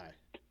Mile High.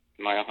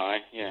 Mile High,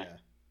 yeah.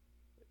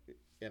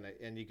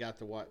 And you got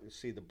to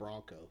see the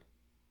Bronco.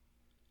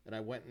 And I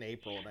went in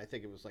April, and I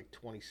think it was like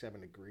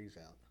 27 degrees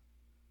out.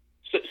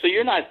 So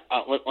you're not.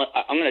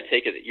 I'm going to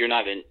take it that you're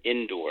not an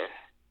indoor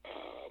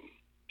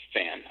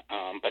fan.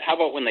 But how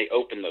about when they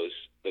open those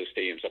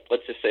stadiums up?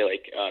 Let's just say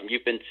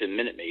you've been to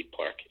Minute Maid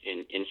Park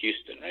in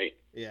Houston, right?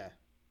 Yeah.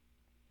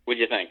 What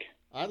did you think?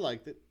 I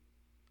liked it.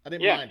 I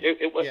didn't mind it.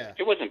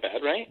 It wasn't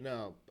bad, right?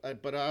 No,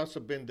 but I also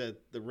been to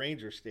the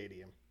Ranger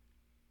Stadium,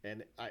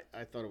 and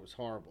I thought it was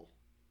horrible.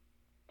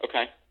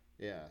 Okay.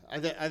 Yeah,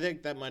 I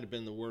think that might have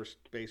been the worst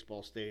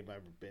baseball stadium I've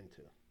ever been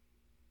to.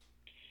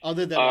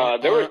 Other than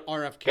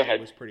RFK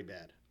was pretty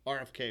bad.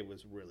 RFK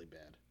was really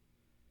bad.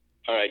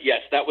 All right.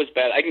 Yes, that was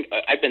bad.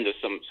 I've been to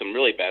some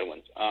really bad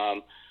ones.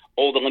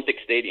 Old Olympic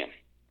Stadium,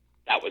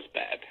 that was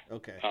bad.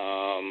 Okay.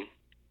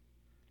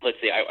 Let's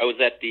see. I was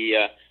at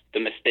the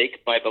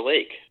Mistake by the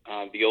Lake,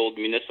 the old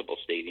municipal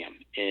stadium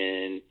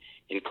in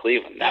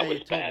Cleveland. That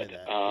was bad.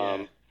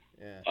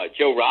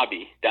 Joe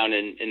Robbie down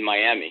in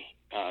Miami.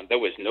 There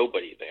was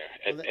nobody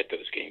there at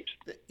those games.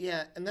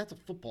 Yeah, and that's a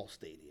football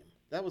stadium.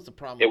 That was the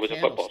problem. It was a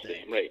football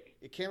stadium, right?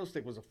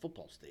 Candlestick was a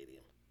football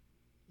stadium.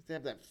 They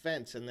have that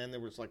fence, and then there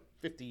was like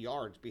 50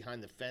 yards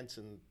behind the fence,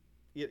 and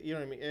you know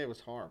what I mean? It was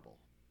horrible.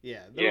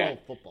 Yeah, they're all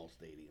football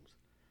stadiums.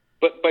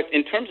 But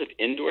in terms of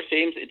indoor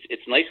stadiums,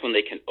 it's nice when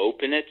they can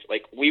open it.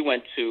 Like we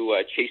went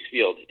to Chase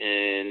Field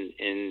in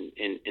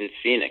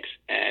Phoenix,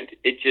 and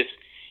it just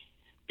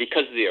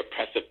because of the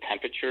oppressive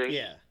temperatures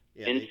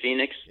in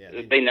Phoenix,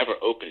 they never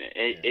opened it.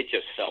 It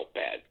just felt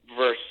bad.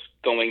 Versus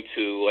going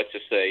to, let's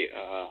just say,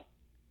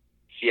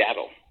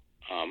 Seattle,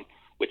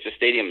 which the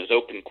stadium is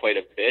open quite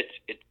a bit.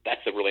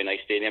 That's a really nice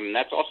stadium, and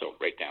that's also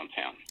right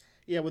downtown.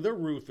 Yeah, well, their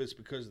roof is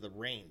because of the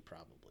rain,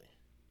 probably.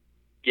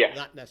 Yeah.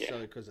 Not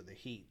necessarily because of the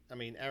heat. I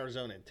mean,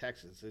 Arizona and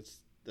Texas, it's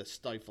the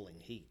stifling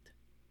heat.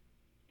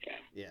 Yeah.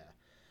 Yeah.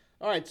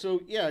 All right,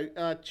 so,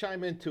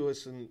 chime into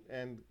us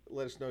and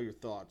let us know your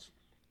thoughts.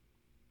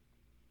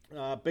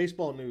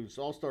 Baseball news,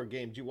 All-Star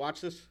Game. Did you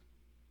watch this?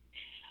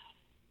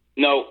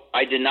 No,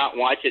 I did not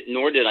watch it,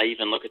 nor did I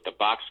even look at the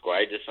box score.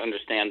 I just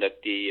understand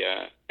that the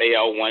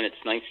AL won its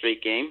 9th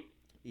straight game.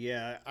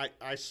 Yeah,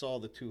 I saw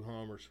the 2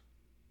 homers.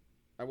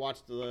 I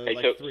watched the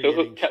 3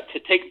 innings. So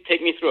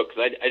take me through it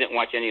because I didn't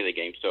watch any of the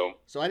games. So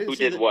I didn't who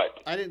see did what?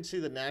 I didn't see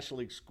the National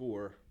League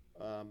score.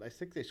 I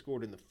think they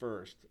scored in the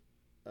first,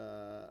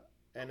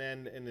 and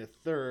then in the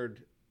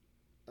third,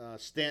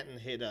 Stanton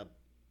hit a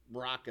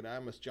rocket. I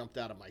almost jumped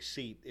out of my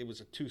seat. It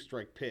was a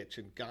 2-strike pitch,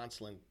 and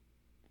Gonsolin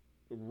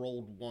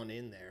rolled one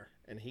in there,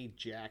 and he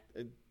jacked.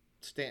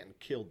 Stanton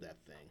killed that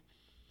thing.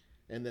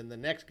 And then the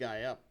next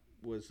guy up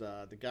was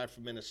the guy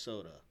from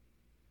Minnesota,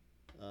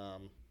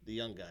 the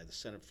young guy, the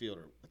center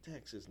fielder. What the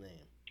heck's his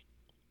name?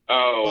 Yeah.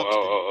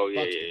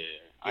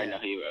 I know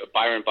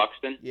Byron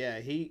Buxton. Yeah,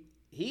 he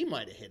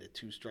might have hit a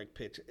 2-strike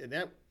pitch, and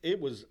it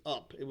was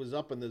up. It was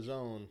up in the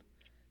zone,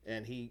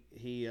 and he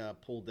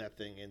pulled that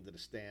thing into the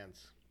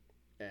stands,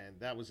 and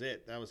that was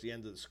it. That was the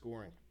end of the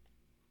scoring.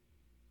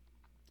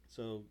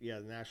 So yeah,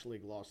 the National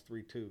League lost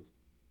 3-2.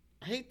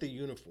 I hate the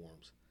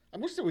uniforms. I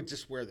wish they would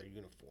just wear their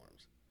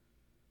uniforms.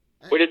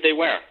 What did they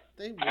wear?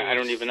 I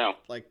don't even know.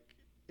 Like,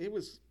 it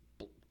was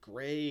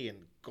gray and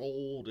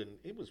gold, and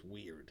it was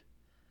weird.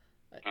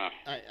 I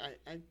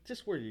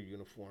just wear your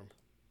uniform.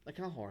 Like,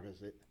 how hard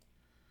is it?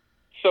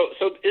 So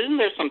isn't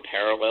there some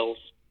parallels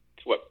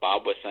to what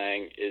Bob was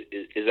saying?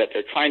 Is that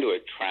they're trying to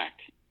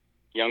attract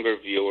younger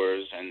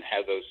viewers and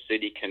have those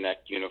City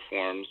Connect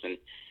uniforms? And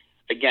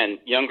again,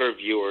 younger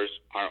viewers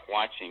aren't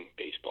watching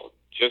baseball.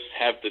 Just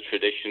have the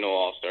traditional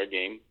All-Star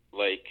game,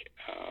 like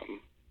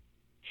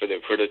for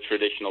the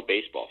traditional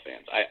baseball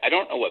fans. I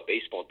don't know what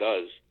baseball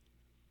does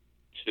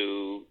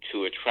to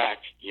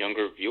attract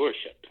younger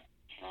viewership.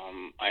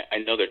 I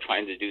know they're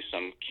trying to do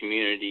some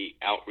community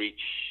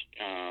outreach,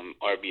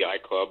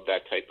 RBI club,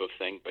 that type of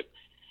thing, but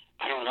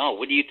I don't know.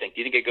 What do you think?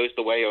 Do you think it goes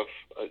the way of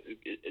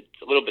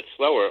it's a little bit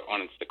slower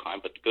on its decline,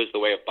 but it goes the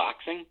way of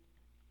boxing?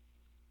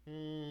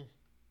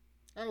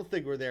 I don't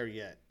think we're there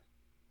yet.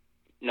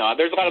 No,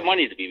 there's a lot of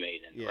money to be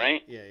made in,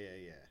 right?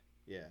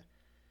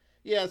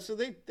 Yeah, so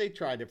they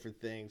try different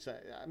things.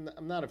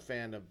 I'm not a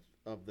fan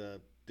of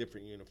the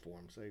different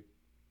uniforms. I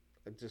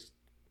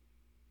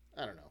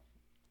don't know.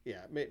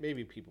 Yeah,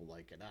 maybe people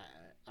like it.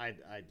 I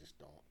just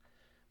don't.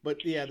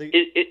 But yeah, is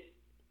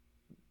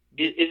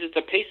it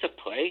the pace of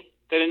play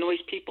that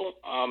annoys people?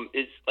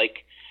 Is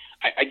like,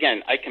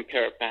 I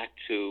compare it back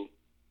to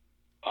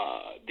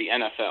the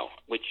NFL,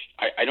 which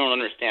I don't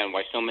understand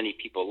why so many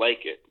people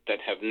like it that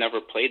have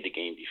never played the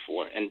game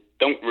before and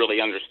don't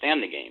really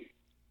understand the game.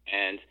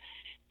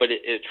 But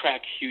it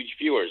attracts huge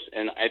viewers,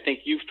 and I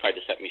think you've tried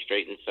to set me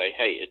straight and say,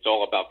 hey, it's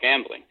all about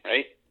gambling,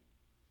 right?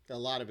 A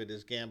lot of it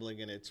is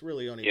gambling, and it's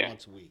really only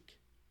once a week.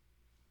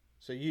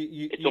 So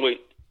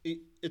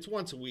it's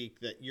once a week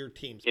that your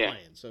team's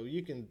playing. So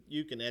you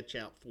can etch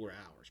out 4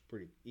 hours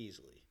pretty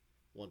easily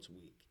once a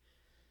week.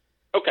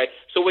 Okay,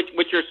 so what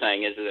you're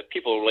saying is that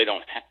people really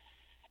don't have.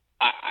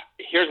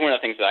 Here's one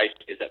of the things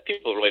is that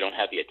people really don't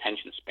have the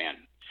attention span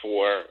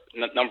for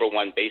number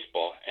one,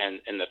 baseball and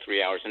in the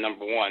 3 hours, and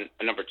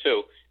number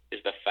two is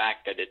the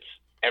fact that it's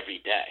every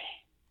day.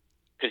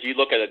 Because you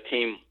look at a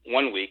team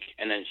one week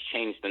and then it's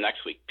changed the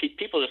next week.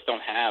 People just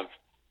don't have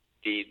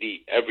the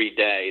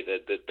everyday,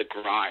 the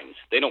grind.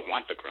 They don't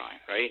want the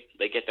grind, right?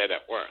 They get that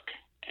at work,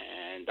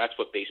 and that's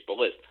what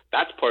baseball is.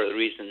 That's part of the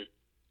reason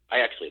I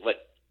actually like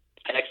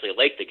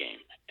the game.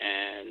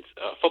 And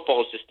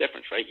football is just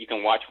different, right? You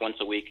can watch once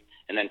a week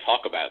and then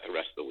talk about it the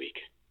rest of the week,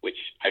 which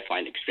I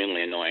find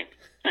extremely annoying.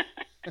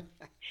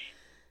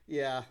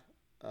 Yeah,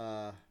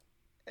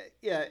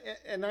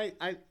 and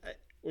I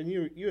when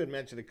you had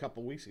mentioned a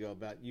couple weeks ago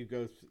about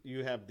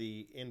you have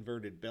the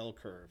inverted bell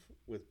curve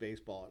with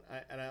baseball,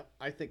 and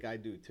I think I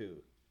do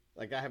too.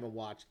 Like, I haven't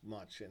watched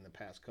much in the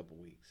past couple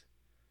weeks,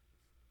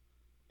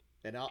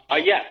 and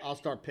I'll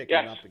start picking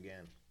it up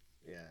again.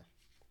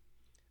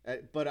 Yeah,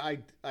 but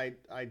I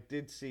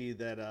did see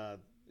that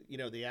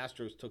the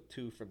Astros took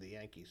 2 from the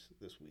Yankees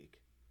this week.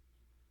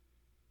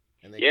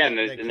 And the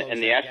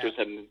Astros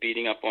have been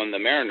beating up on the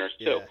Mariners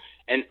too. Yeah.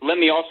 And let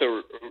me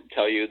also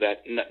tell you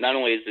that not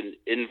only is an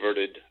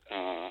inverted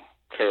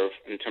curve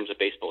in terms of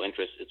baseball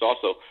interest, it's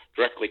also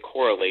directly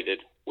correlated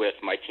with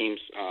my team's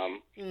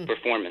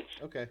performance.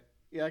 Okay.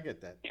 Yeah, I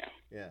get that.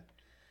 Yeah.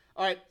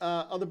 All right.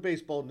 Other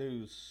baseball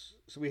news.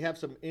 So we have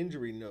some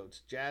injury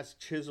notes. Jazz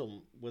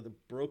Chisholm with a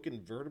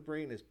broken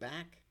vertebrae in his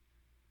back.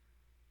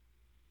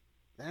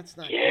 That's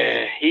not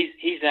good.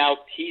 He's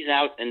out. He's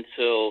out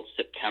until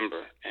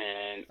September,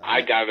 and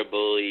I gotta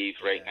believe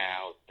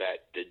now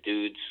that the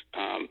dudes,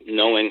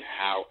 knowing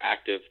how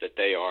active that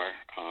they are,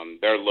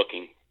 they're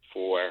looking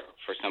for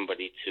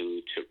somebody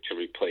to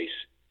replace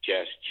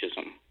Jazz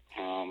Chisholm.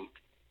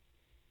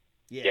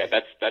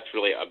 That's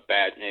really a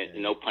bad.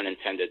 No pun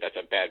intended. That's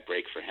a bad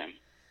break for him.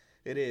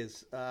 It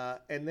is,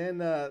 and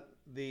then I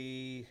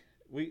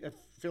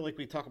feel like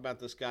we talk about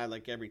this guy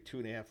like every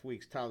 2.5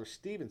 weeks. Tyler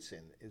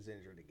Stevenson is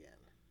injured again.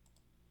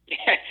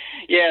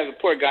 Yeah, the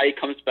poor guy. He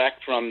comes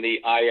back from the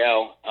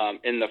IL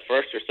in the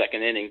first or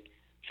second inning.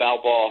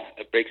 Foul ball.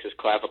 It breaks his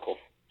clavicle.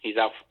 He's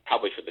out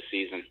probably for the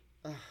season.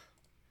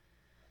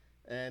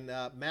 And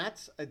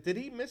Matz, did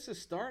he miss his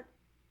start,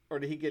 or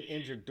did he get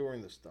injured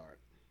during the start?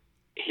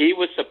 He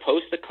was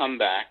supposed to come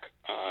back.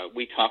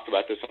 We talked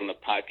about this on the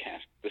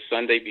podcast the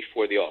Sunday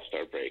before the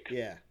All-Star break.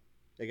 Yeah,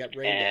 they got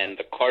rained out. And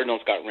the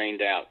Cardinals got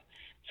rained out.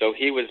 So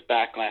he was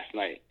back last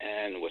night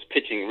and was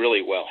pitching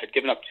really well. Had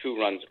given up 2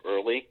 runs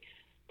early,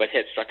 but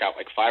had struck out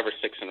like 5 or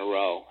 6 in a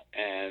row,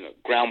 and a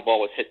ground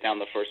ball was hit down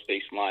the first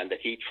base line that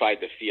he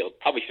tried to field.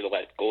 Probably should have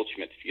let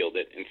Goldschmidt field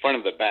it in front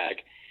of the bag.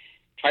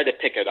 Tried to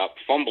pick it up,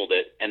 fumbled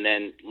it, and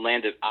then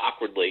landed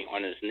awkwardly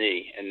on his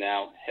knee, and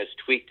now has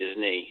tweaked his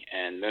knee.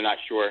 And they're not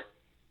sure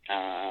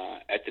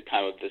at the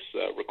time of this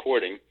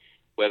recording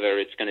whether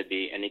it's going to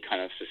be any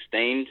kind of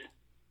sustained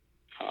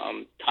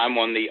time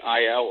on the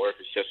IL or if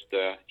it's just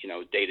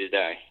day to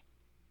day.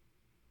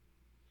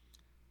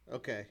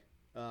 Okay.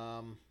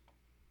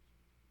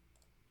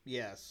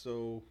 Yeah.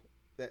 So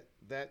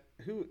that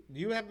who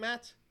do you have,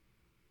 Matt?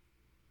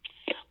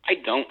 I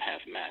don't have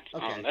Matt.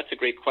 Okay. That's a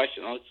great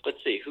question. Let's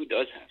see who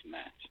does have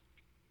Matt.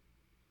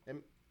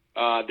 And,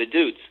 the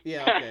dudes.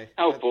 Yeah.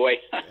 Okay. Boy.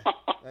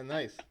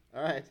 Nice.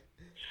 All right.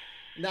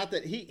 Not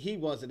that he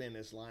wasn't in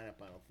this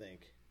lineup. I don't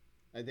think.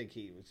 I think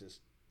he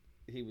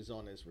was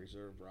on his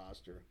reserve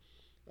roster.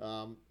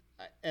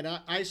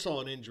 I saw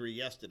an injury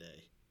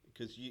yesterday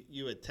because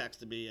you had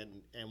texted me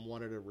and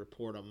wanted a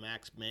report on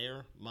Max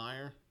Meyer,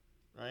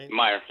 right?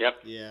 Meyer. Yep.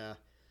 Yeah.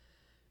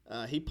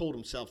 He pulled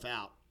himself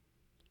out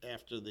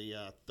after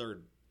the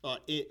third,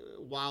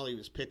 while he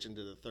was pitching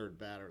to the third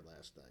batter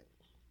last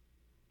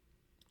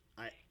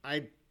night.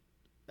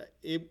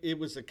 It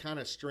was a kind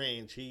of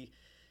strange. He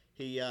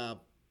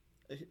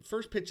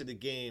first pitch of the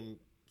game,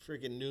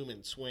 freaking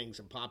Newman swings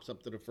and pops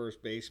up to the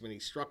first baseman. He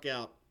struck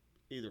out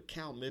either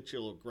Cal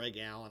Mitchell or Greg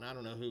Allen. I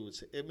don't know who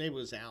was. Maybe it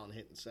was Allen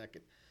hitting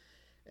second,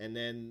 and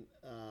then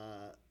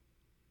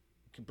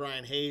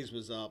Brian Hayes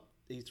was up.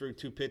 He threw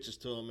 2 pitches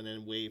to him and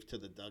then waved to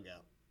the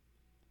dugout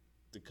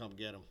to come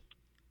get him.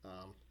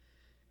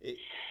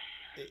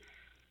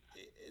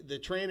 The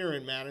trainer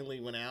in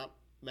Mattingly went out.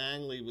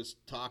 Mattingly was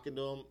talking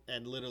to him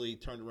and literally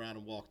turned around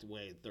and walked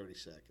away in 30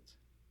 seconds.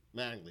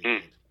 Mattingly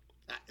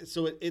did.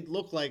 So it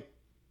looked like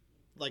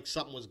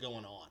something was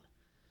going on.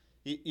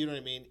 You know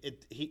what I mean?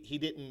 He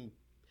didn't.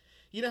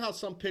 You know how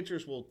some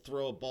pitchers will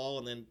throw a ball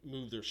and then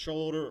move their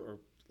shoulder or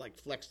like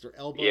flex their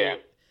elbow? Yeah.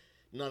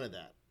 None of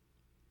that.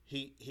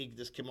 He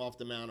just came off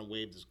the mound and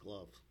waved his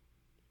glove.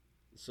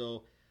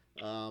 So.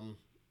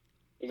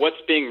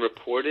 What's being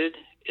reported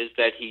is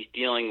that he's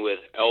dealing with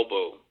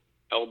elbow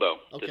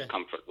okay.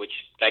 discomfort, which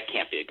that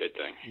can't be a good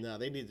thing. No,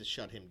 they need to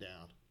shut him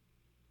down.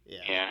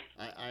 Yeah.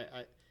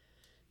 Yeah.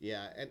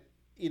 Yeah, and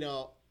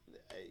a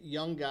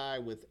young guy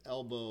with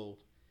elbow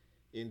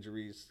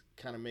injuries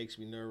kind of makes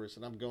me nervous,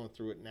 and I'm going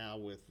through it now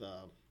with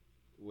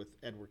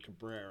Edward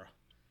Cabrera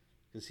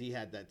because he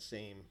had that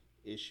same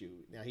issue.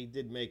 Now he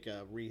did make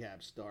a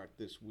rehab start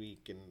this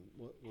week, and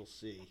we'll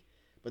see,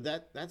 but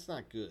that's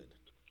not good.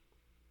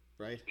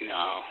 Right?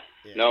 No,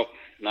 yeah. Nope,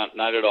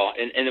 not at all.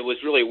 And it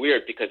was really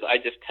weird because I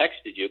just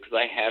texted you because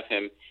I have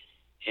him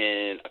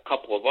in a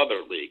couple of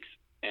other leagues,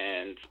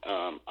 and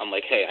I'm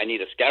like, hey, I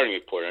need a scouting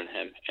report on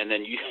him. And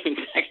then you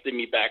texted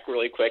me back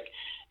really quick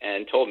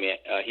and told me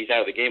he's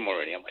out of the game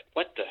already. I'm like,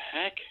 what the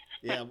heck?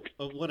 Yeah,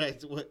 what I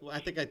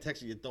think I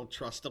texted you, don't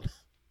trust him.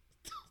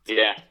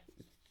 Yeah.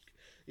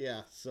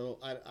 Yeah, so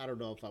I don't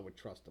know if I would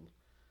trust him.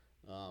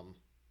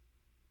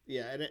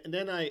 Yeah, and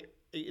then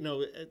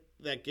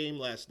that game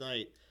last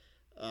night.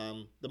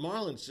 The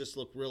Marlins just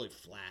look really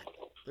flat.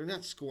 They're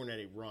not scoring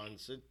any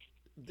runs.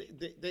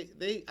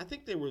 They I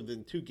think they were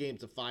within 2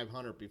 games of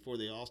 500 before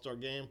the All-Star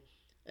game,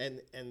 and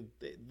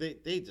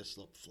they just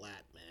look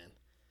flat,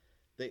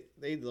 man.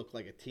 They look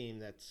like a team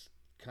that's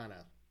kind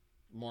of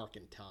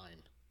marking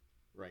time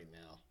right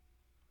now,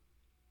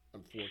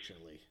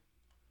 unfortunately.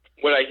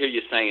 What I hear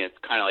you saying, it's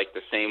kind of like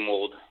the same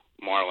old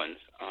Marlins.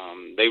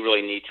 They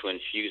really need to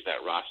infuse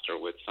that roster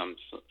with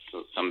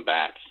some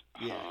bats.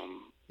 Yeah.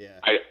 Yeah.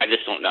 I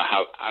just don't know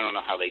how. I don't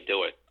know how they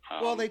do it.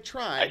 Well, they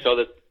tried. I saw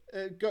that.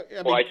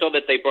 I saw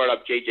that they brought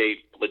up J.J.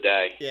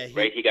 Bleday. Yeah,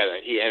 right. He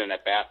had an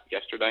at bat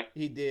yesterday.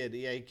 He did.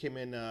 Yeah, he came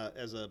in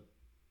as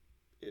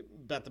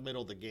about the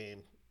middle of the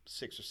game,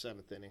 6th or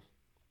 7th inning.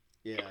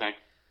 Yeah. Okay.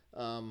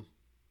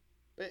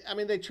 I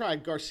mean, they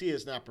tried.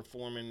 Garcia's not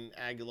performing.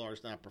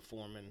 Aguilar's not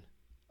performing.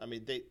 I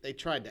mean, they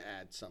tried to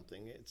add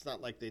something. It's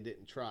not like they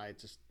didn't try. It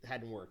just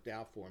hadn't worked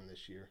out for them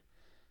this year.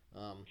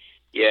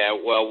 Yeah,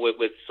 well,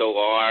 with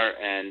Solar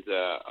and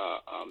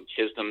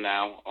Chisholm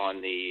now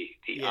on the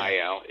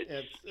IL,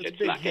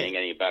 it's not getting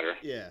any better.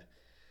 Yeah.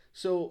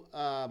 So,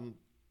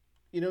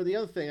 the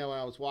other thing, when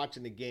I was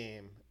watching the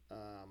game,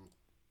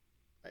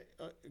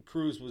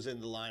 Cruz was in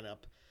the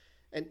lineup,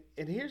 and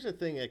here's the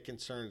thing that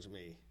concerns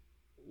me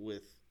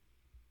with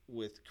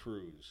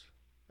Cruz.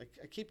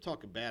 I keep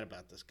talking bad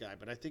about this guy,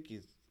 but I think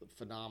he's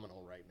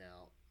phenomenal right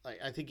now.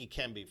 I think he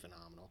can be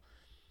phenomenal.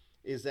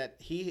 Is that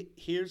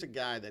here's a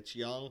guy that's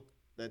young,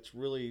 that's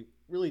really,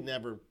 really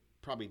never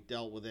probably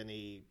dealt with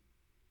any,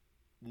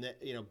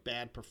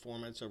 bad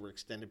performance over an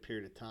extended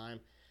period of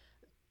time.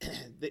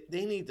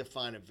 They need to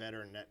find a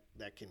veteran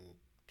that can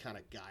kind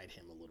of guide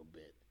him a little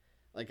bit.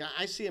 Like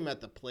I see him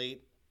at the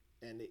plate,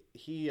 and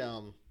he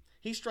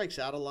strikes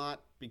out a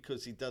lot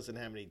because he doesn't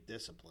have any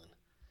discipline.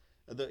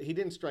 He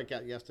didn't strike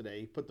out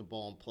yesterday. He put the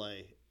ball in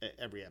play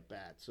every at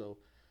bat. So,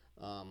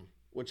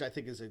 which I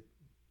think is a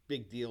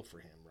big deal for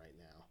him right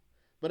now.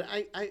 But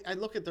I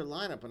look at their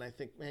lineup and I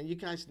think, man, you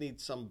guys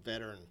need some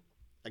veteran,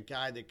 a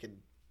guy that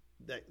can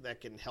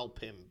help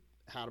him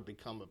how to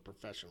become a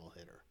professional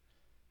hitter.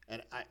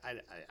 And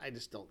I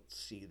just don't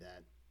see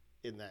that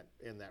in that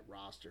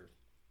roster.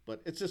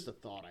 But it's just a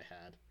thought I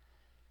had.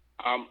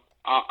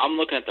 I'm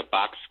looking at the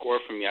box score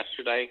from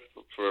yesterday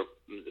for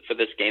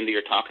this game that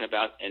you're talking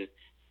about, and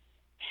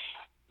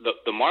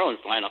the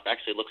Marlins lineup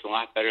actually looks a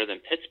lot better than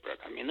Pittsburgh.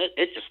 I mean,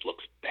 it just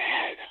looks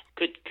bad.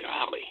 Good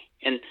golly!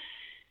 And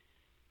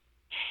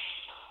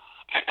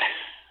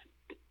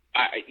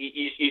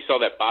you saw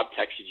that Bob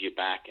texted you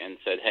back and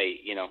said, "Hey,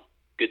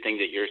 good thing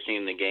that you're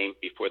seeing the game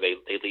before they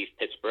leave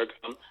Pittsburgh."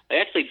 They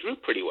actually drew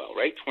pretty well,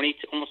 right?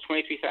 Almost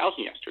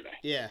 23,000 yesterday.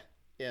 Yeah.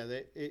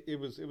 It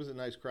was a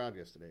nice crowd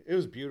yesterday. It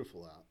was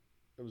beautiful out.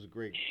 It was a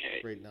great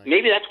night.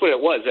 Maybe that's what it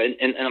was.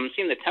 And I'm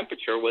seeing the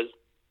temperature was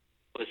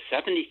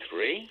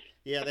 73.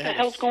 Yeah, what the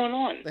hell's going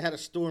on? They had a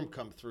storm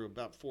come through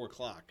about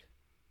 4:00.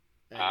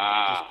 And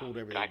just cooled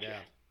everything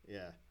down.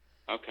 Yeah.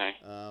 Okay.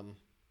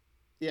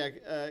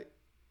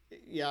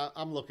 Yeah,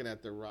 I'm looking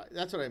at their right.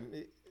 That's what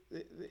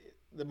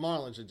the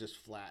Marlins are just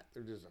flat.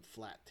 They're just a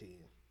flat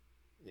team.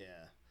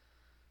 Yeah.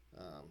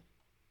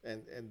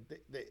 And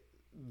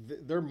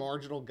their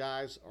marginal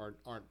guys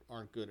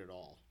aren't good at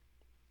all.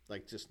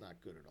 Like, just not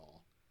good at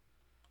all.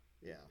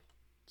 Yeah.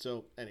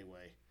 So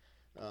anyway,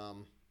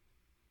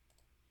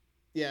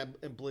 yeah,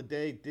 and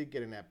Bleday did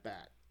get an at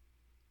bat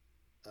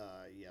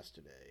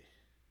yesterday.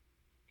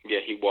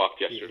 Yeah, he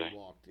walked yesterday. Yeah, he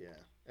walked. Yeah,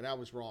 and I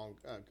was wrong.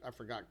 I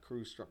forgot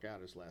Cruz struck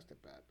out his last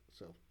at bat.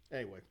 So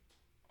anyway,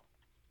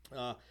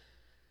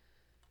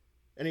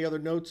 any other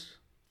notes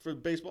for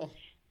baseball?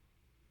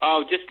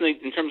 Oh, just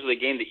in terms of the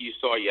game that you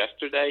saw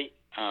yesterday,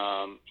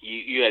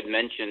 you had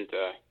mentioned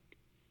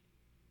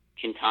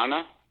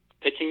Quintana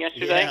pitching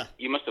yesterday. Yeah.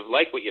 You must have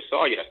liked what you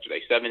saw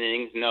yesterday. 7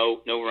 innings,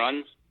 no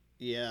runs.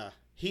 Yeah,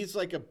 he's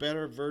like a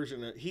better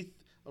version of I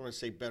want to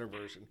say better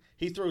version.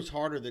 He throws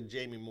harder than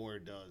Jamie Moyer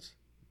does,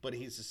 but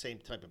he's the same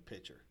type of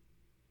pitcher.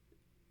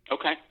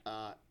 Okay.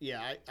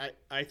 Yeah,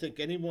 I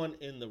think anyone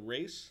in the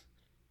race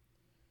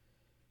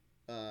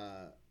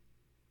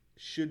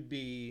should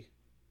be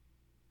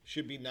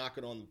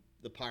knocking on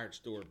the Pirates'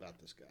 door about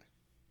this guy.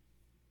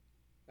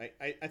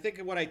 I think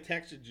what I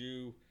texted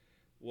you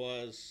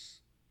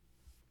was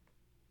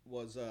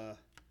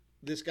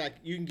this guy.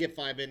 You can get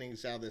 5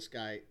 innings out of this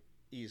guy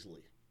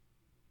easily.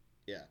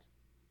 Yeah.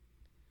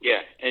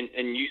 Yeah,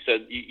 and you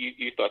said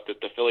you thought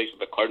that the Phillies or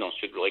the Cardinals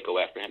should really go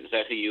after him. Is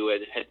that who you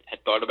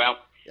had thought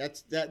about?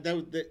 That's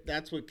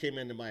what came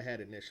into my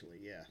head initially.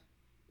 Yeah.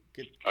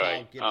 Get All Kyle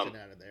right. Gibson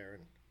out of there.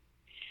 And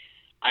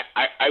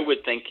I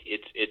would think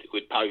it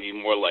would probably be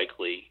more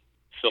likely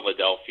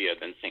Philadelphia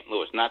than St.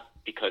 Louis. Not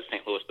because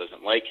St. Louis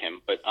doesn't like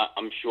him, but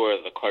I'm sure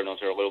the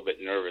Cardinals are a little bit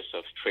nervous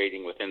of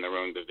trading within their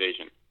own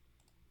division.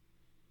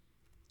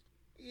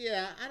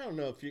 yeah, I don't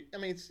know if you. I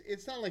mean,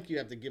 it's not like you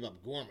have to give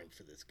up Gorman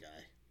for this guy.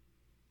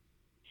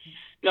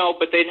 No,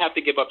 but they'd have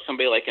to give up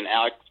somebody like an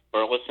Alex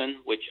Burleson,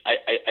 which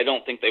I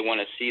don't think they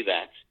want to see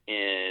that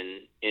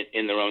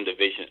in their own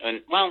division.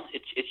 And well,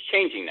 it's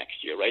changing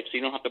next year, right? So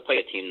you don't have to play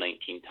a team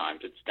 19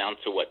 times. It's down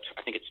to what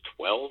I think it's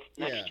 12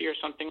 next year, or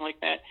something like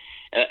that.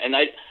 And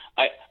I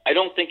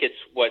don't think it's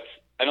what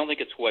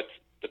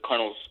the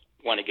Cardinals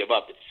want to give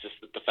up. It's just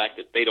the fact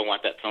that they don't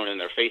want that thrown in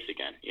their face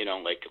again.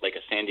 Like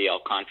a Sandy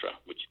Alcantara,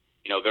 which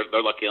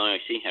they're lucky to only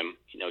see him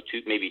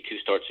maybe two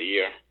starts a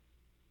year.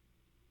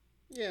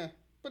 Yeah,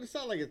 but it's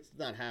not like it's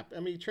not happening.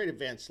 I mean, you traded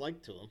Van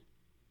Slyke to him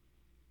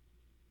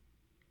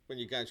when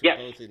you guys were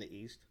both in the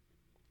East,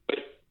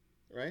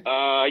 right?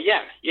 Back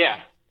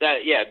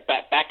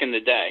in the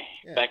day.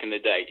 Yeah. Back in the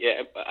day.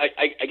 Yeah,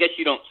 I guess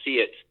you don't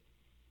see it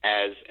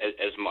as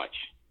much.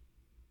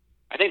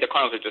 I think the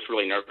Cardinals are just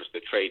really nervous to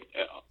trade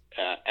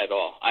at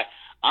all.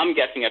 I'm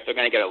guessing if they're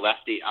going to get a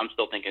lefty, I'm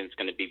still thinking it's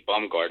going to be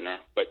Bumgarner,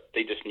 but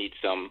they just need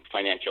some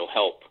financial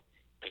help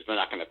because they're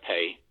not going to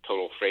pay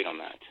total freight on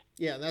that.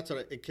 Yeah, that's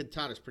what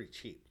Quintana's pretty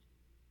cheap.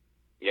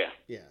 Yeah.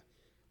 Yeah,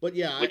 but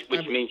yeah, which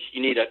means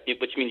you need a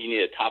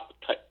top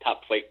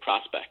flight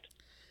prospect.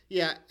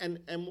 Yeah, and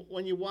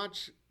when you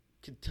watch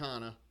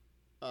Quintana,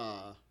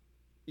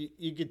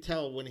 you could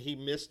tell when he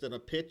missed on a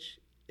pitch,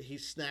 he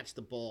snatched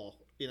the ball.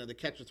 The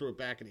catcher threw it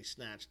back and he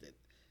snatched it.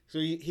 So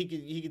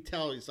he could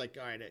tell. He's like,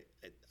 all right,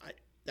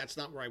 that's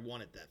not where I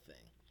wanted that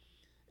thing.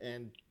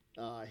 And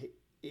I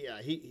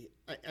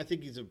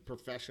think he's a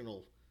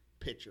professional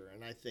pitcher,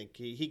 and I think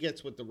he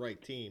gets with the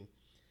right team.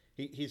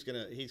 He's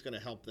gonna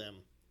help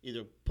them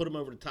either put him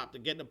over the top to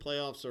get in the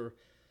playoffs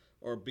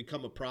or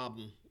become a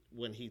problem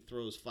when he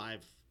throws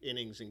 5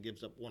 innings and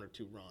gives up 1 or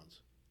 2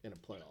 runs in a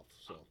playoff.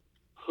 So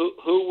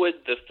who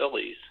would the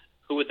Phillies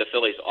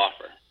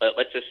offer?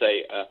 Let's just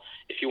say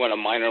if you want a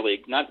minor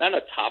league, not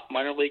a top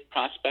minor league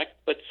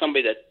prospect, but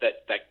somebody that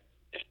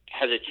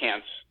has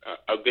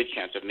a good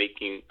chance of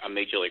making a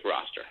major league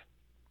roster.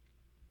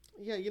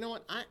 Yeah, you know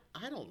what? I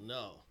don't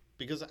know.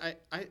 Because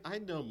I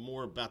know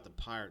more about the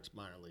Pirates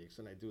minor leagues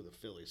than I do the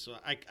Phillies, so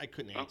I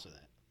couldn't answer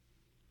that.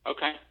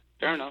 Okay,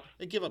 fair enough.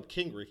 They give up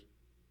Kingery.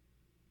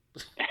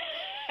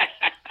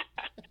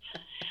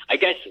 I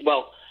guess.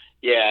 Well,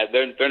 yeah,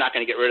 they're not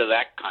going to get rid of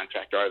that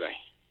contract, are they?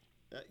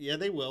 Yeah,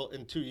 they will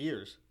in 2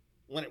 years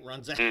when it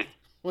runs out.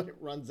 When it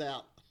runs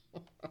out.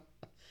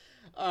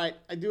 All right,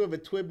 I do have a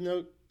Twib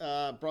note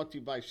brought to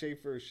you by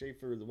Schaefer.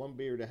 Schaefer, the one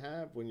beer to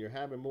have when you're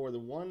having more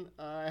than one.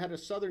 I had a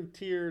Southern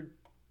Tier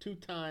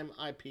 2-time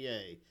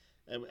IPA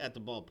at the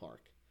ballpark.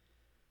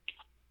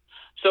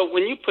 So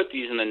when you put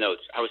these in the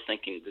notes, I was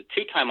thinking the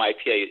 2-time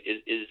IPA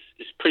is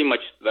pretty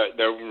much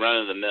their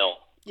run-of-the-mill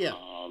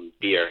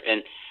beer.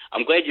 And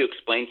I'm glad you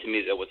explained to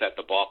me that it was at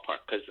the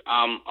ballpark, because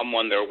I'm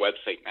on their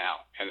website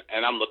now,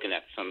 and I'm looking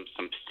at some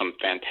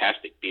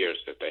fantastic beers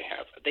that they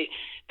have.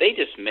 They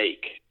just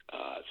make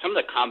some of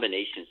the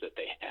combinations that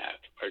they have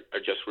are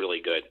just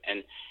really good.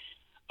 And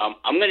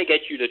I'm going to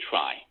get you to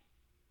try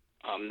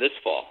this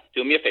fall.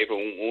 Do me a favor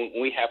when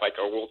we have like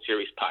our World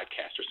Series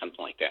podcast or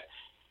something like that.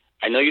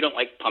 I know you don't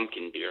like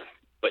pumpkin beer,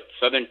 but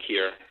Southern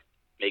Tier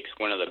makes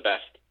one of the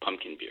best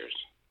pumpkin beers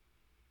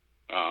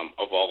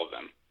of all of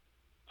them.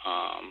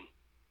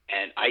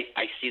 And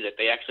I see that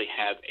they actually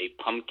have a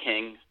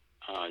pumpkin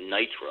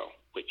nitro,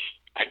 which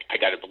I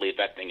got to believe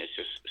that thing is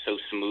just so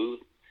smooth.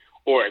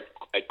 Or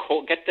a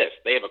cold, get this,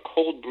 they have a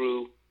cold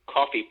brew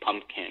coffee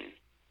pumpkin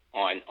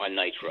on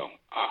nitro.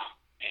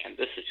 Man,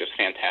 this is just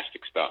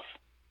fantastic stuff.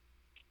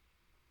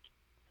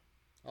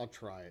 I'll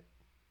try it.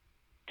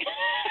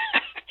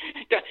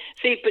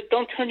 See, but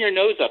don't turn your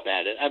nose up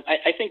at it.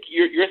 I think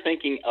you're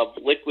thinking of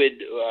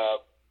liquid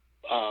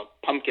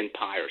pumpkin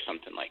pie or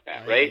something like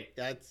that, right?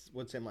 That's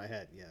what's in my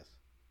head, yes.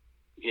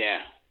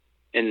 Yeah.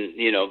 And,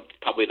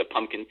 probably the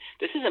pumpkin.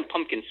 This isn't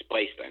pumpkin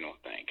spiced, I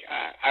don't think.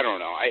 I don't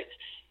know.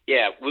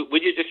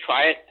 Would you just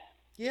try it?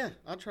 Yeah,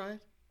 I'll try it.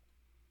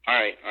 All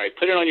right.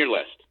 Put it on your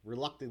list.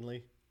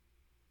 Reluctantly.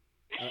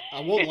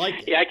 I won't like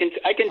it. Yeah, I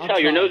can tell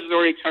your nose is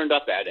already turned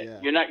up at it. Yeah.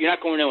 You're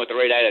not going in with the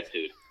right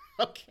attitude.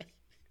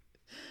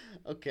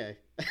 Okay.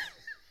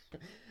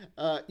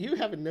 You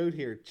have a note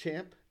here,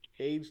 Champ,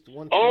 aged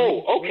 120.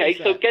 Oh, okay.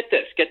 So get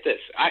this.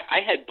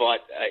 I had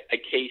bought a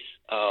case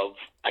of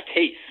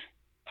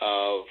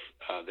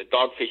the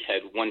Dogfish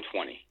Head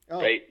 120,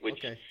 right? Which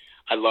okay.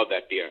 I love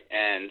that beer.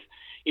 And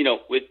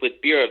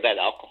with beer of that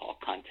alcohol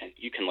content,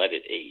 you can let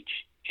it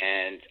age.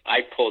 And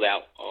I pulled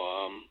out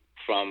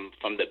from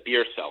the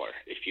beer cellar,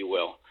 if you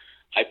will.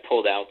 I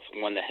pulled out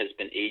one that has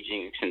been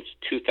aging since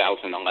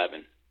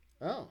 2011.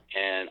 Oh.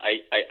 And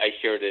I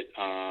shared it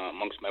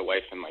amongst my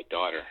wife and my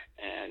daughter.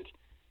 And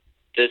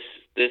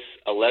this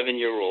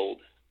 11-year-old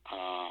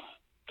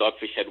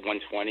Dogfish Head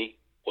 120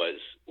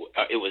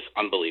 was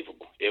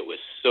unbelievable. It was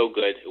so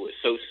good. It was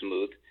so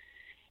smooth.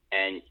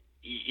 And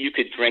you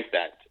could drink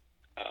that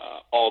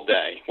all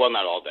day. Well,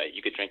 not all day.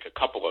 You could drink a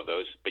couple of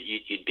those, but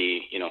you'd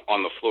be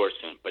on the floor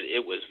soon. But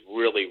it was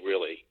really,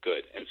 really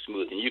good and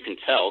smooth. And you can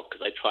tell,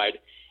 because I tried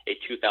a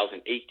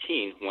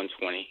 2018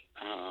 120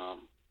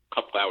 a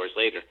couple hours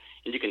later,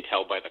 and you can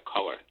tell by the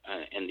color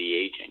and the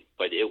aging.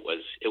 But it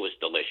was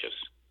delicious.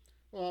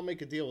 Well, I'll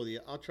make a deal with you.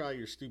 I'll try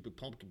your stupid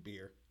pumpkin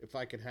beer if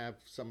I could have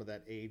some of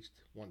that aged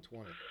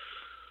 120.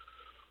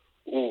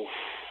 Ooh.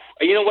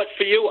 You know what?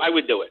 For you, I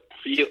would do it.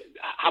 For you,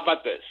 how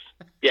about this?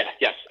 Yeah,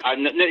 yes.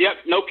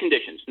 No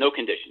conditions. No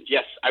conditions.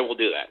 Yes, I will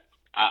do that.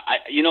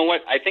 You know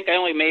what? I think I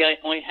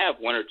only have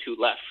one or two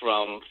left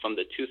from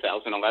the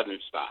 2011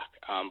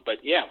 stock.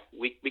 But yeah,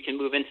 we can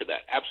move into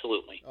that.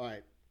 Absolutely. All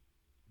right.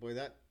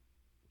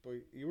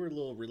 Boy, you were a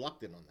little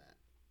reluctant on that.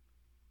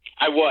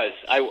 I was.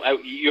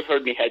 You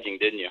heard me hedging,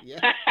 didn't you?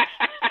 Yeah.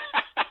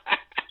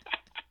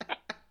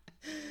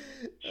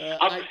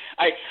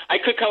 I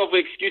could come up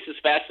with excuses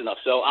fast enough,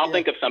 so I'll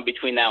think of some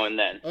between now and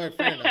then. All right,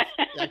 fair enough.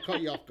 I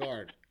caught you off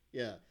guard.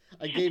 Yeah.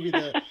 I gave you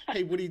the,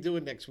 hey, what are you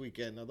doing next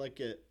weekend? I'd like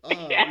it.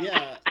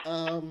 Yeah.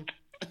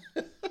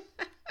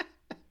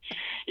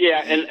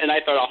 Yeah, and I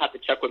thought I'll have to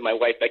check with my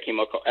wife.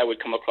 I would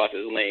come across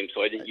as lame,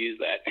 so I didn't use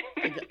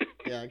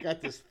that. I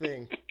got this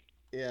thing.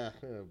 Yeah,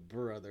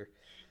 brother.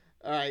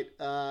 All right.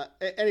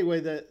 Anyway,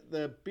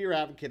 the Beer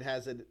Advocate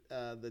has it.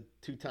 The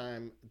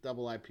 2-time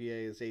double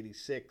IPA is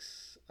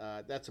 86.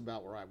 That's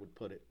about where I would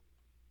put it.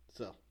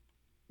 So,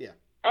 yeah.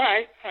 All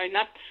right.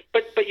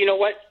 But you know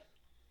what?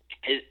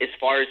 As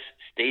far as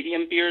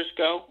stadium beers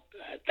go,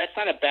 that's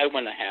not a bad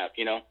one to have.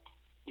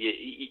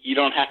 You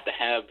don't have to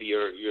have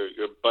your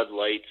Bud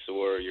Lights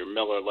or your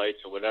Miller Lights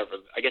or whatever.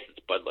 I guess it's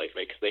Bud Light,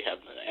 right? Because they have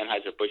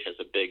Anheuser-Busch has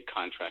a big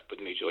contract with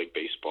Major League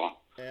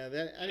Baseball. Yeah,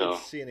 I didn't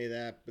see any of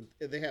that, but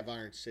they have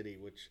Iron City,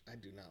 which I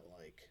do not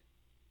like.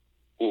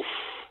 Oof.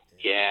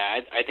 Yeah,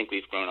 I think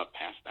we've grown up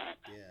past that.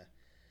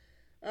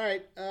 Yeah. All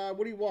right.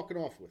 What are you walking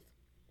off with?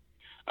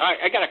 All right,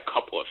 I got a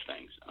couple of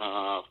things.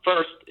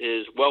 First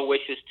is well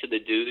wishes to the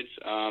dudes.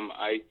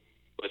 I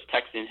was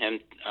texting him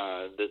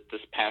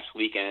this past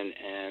weekend,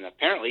 and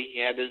apparently he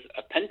had his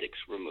appendix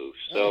removed.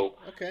 So,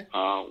 okay.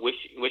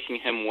 Wishing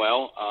him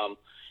well.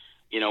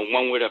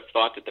 One would have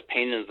thought that the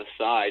pain in the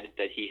side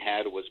that he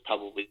had was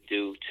probably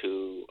due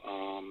to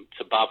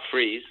Bob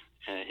Freeze,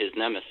 his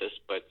nemesis,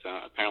 but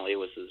apparently it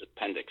was his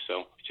appendix.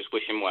 So just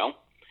wish him well.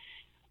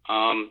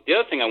 The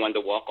other thing I wanted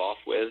to walk off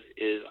with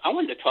is I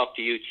wanted to talk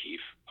to you, Chief,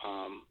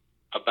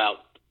 about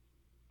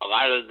a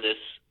lot of this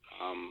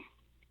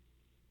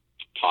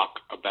talk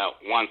about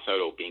Juan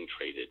Soto being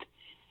traded,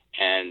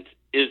 and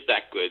is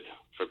that good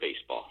for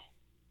baseball?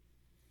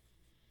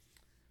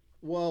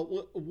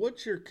 Well,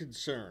 what's your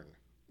concern?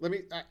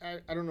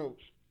 I don't know.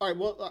 All right.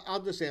 Well,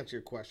 I'll just answer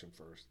your question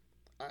first.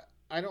 I,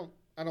 I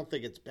don't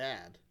think it's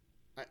bad.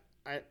 I,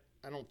 I,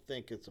 I don't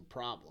think it's a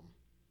problem,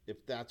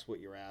 if that's what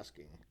you're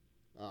asking.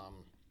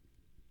 Um,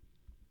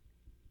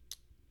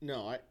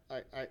 no,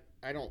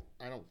 I don't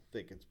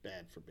think it's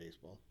bad for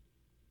baseball.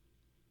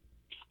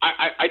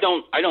 I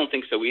don't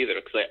think so either,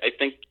 because I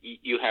think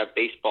you have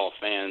baseball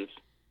fans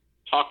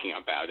talking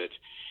about it.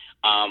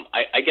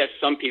 I guess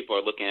some people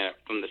are looking at it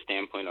from the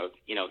standpoint of,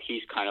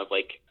 he's kind of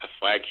like a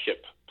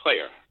flagship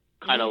player,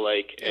 kind Mm-hmm. of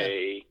like Yeah.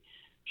 a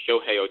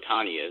Shohei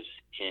Ohtani is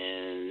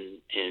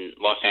in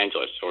Los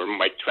Angeles, or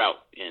Mike Trout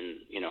in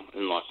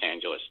Los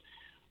Angeles.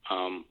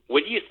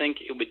 What do you think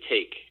it would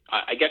take?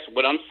 I guess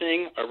what I'm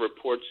seeing are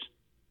reports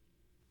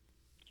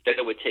that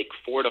it would take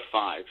 4 to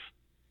 5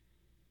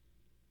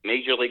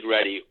 major league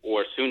ready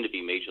or soon to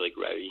be major league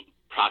ready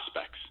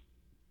prospects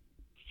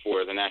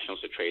for the Nationals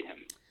to trade him.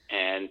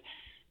 And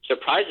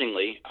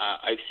surprisingly,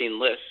 I've seen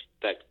lists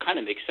that kind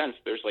of make sense.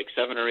 There's like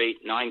 7 or 8,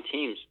 9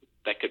 teams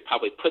that could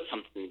probably put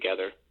something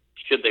together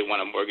should they want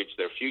to mortgage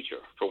their future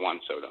for Juan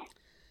Soto.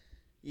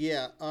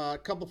 Yeah, a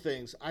couple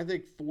things. I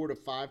think 4 to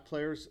 5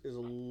 players is a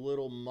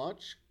little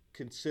much,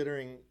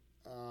 considering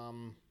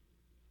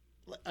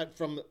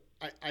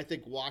I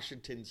think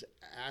Washington's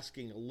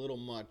asking a little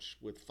much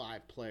with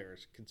 5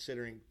 players,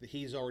 considering that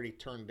he's already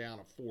turned down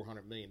a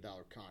 $400 million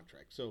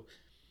contract. So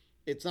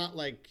it's not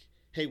like,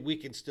 hey, we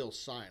can still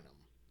sign him.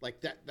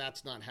 Like that.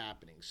 That's not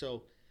happening.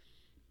 So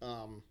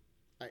um,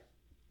 I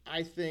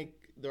I think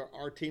there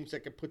are teams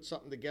that can put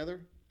something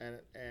together,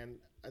 and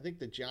I think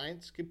the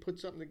Giants can put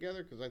something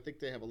together because I think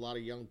they have a lot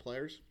of young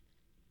players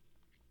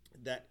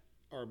that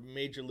are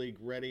major league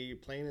ready,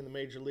 playing in the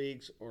major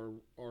leagues or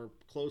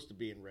close to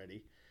being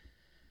ready.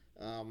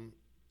 Um,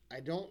 I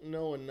don't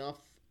know enough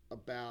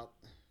about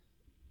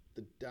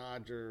the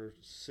Dodger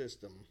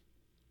system,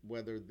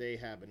 whether they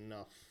have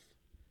enough.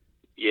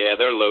 Yeah,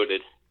 they're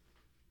loaded.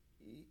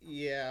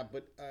 Yeah,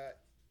 but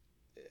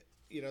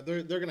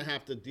they're going to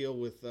have to deal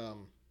with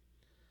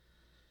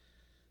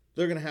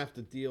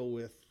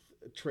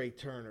Trey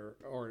Turner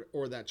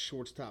or that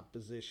shortstop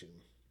position,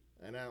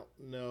 and I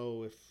don't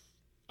know if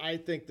I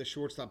think the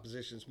shortstop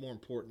position is more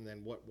important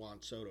than what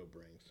Juan Soto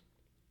brings.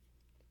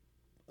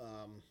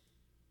 Um,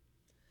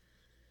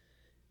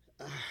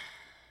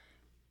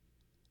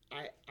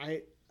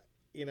 I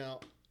you know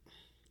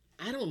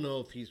I don't know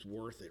if he's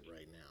worth it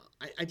right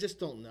now. I just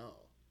don't know.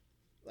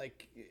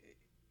 Like,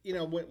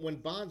 when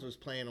Bonds was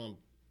playing on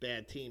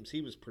bad teams,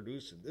 he was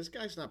producing. This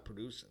guy's not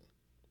producing.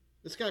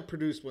 This guy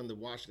produced when the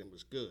Washington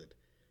was good,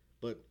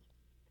 but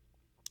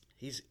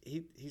he's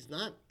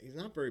not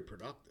very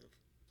productive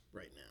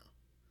right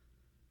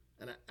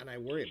now, and I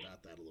worry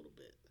about that a little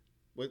bit.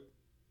 What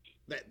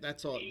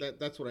that's all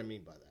that's what I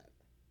mean by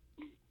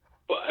that.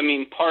 Well, I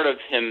mean, part of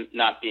him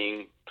not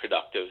being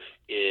productive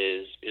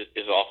is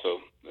also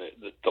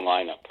the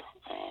lineup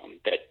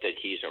that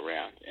he's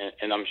around,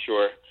 and I'm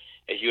sure,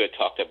 as you had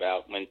talked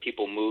about, when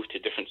people move to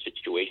different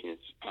situations,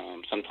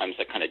 sometimes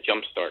that kind of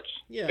jump starts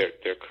Yeah.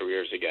 their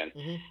careers again.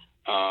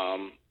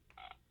 Mm-hmm.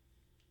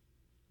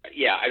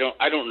 Yeah,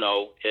 I don't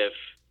know if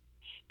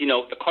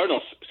the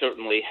Cardinals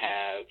certainly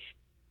have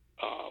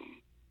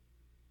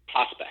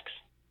prospects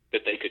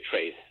that they could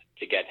trade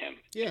to get him.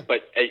 Yeah.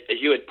 But as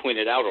you had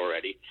pointed out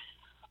already,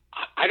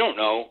 I don't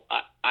know.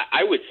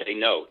 I would say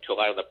no to a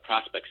lot of the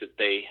prospects that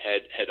they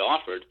had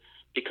offered,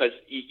 because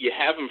you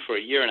have them for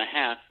a year and a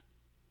half,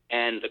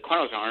 and the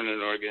Cardinals aren't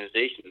an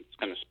organization that's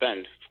going to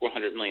spend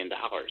 $400 million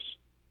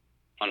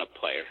on a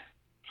player,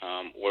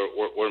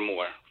 or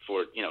more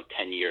for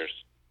 10 years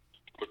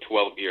or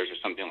 12 years or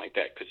something like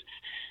that. Because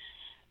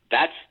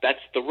that's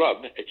the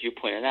rub, as you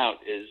pointed out,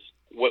 is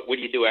what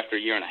do you do after a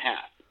year and a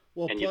half?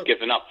 Well, and you've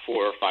given up 4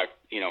 or 5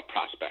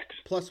 prospects.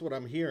 Plus, what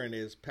I'm hearing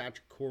is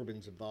Patrick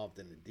Corbin's involved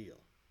in the deal.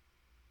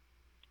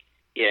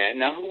 Yeah.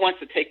 Now, who wants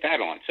to take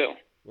that on too?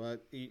 Well,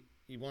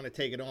 you want to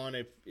take it on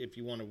if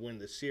you want to win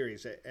the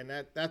series, and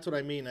that's what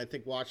I mean. I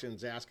think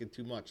Washington's asking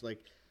too much. Like,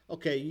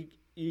 okay,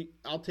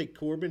 I'll take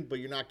Corbin, but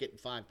you're not getting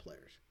 5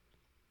 players.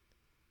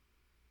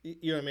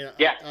 You know what I mean?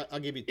 Yeah. I'll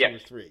give you 2 or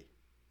 3.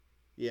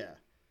 Yeah,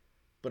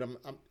 but I'm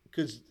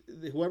because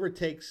whoever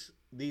takes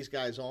these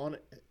guys on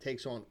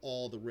takes on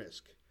all the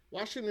risk.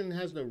 Washington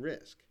has no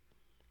risk.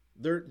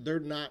 They're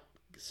not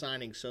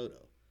signing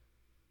Soto,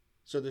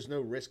 so there's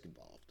no risk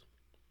involved.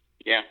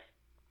 Yeah.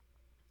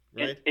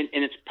 Right. And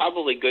it's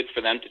probably good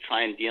for them to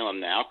try and deal him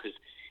now, because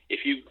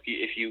if you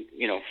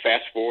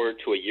fast forward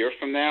to a year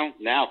from now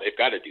they've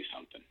got to do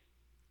something.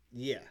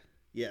 Yeah.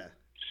 Yeah.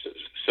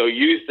 So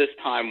use this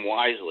time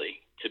wisely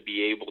to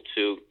be able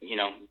to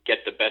get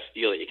the best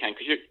deal that you can,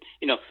 because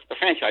the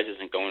franchise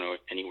isn't going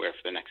anywhere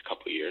for the next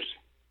couple of years.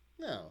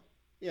 No.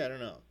 Yeah, I don't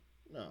know.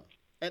 No.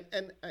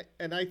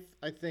 And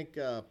I think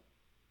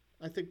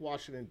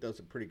Washington does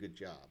a pretty good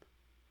job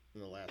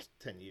in the last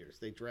 10 years.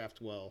 They draft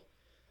well.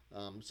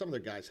 Some of their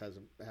guys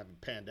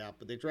haven't panned out,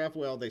 but they draft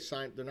well.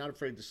 They're not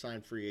afraid to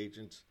sign free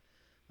agents,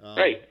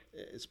 Right.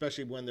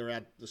 especially when they're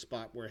at the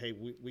spot where, hey,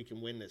 we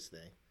can win this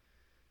thing.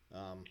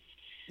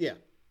 Yeah.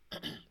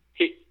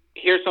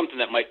 Here's something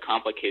that might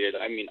complicate it.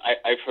 I mean,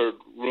 I've heard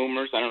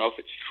rumors. I don't know if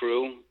it's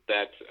true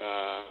that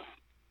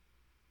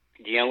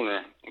the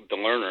owner, the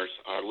Lerners,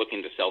 are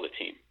looking to sell the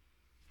team.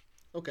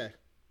 Okay.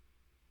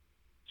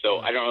 So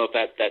I don't know if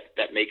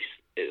that makes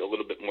it a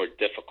little bit more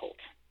difficult.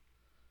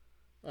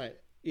 All right.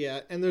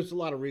 Yeah, and there's a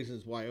lot of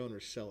reasons why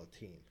owners sell a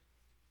team.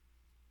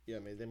 Yeah, I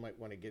mean, they might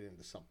want to get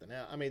into something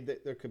else. I mean,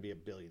 there could be a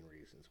billion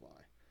reasons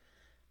why.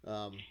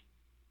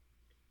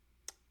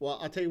 Well,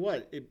 I'll tell you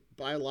what.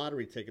 Buy a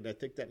lottery ticket. I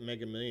think that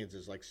Mega Millions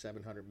is like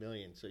 $700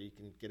 million, so you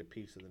can get a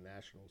piece of the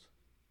Nationals.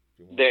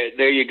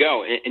 There you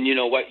go. And you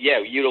know what? Yeah,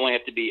 you'd only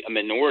have to be a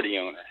minority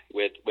owner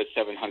with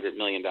 $700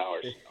 million,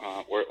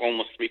 or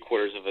almost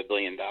 $750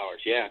 million.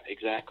 Yeah,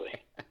 exactly.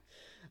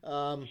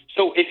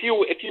 So if you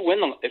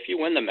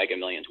win the Mega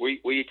Millions, where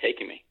are you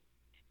taking me?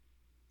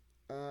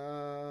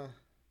 Where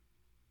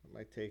am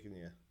I taking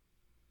you?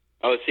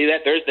 Oh, see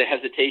that? There's the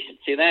hesitation.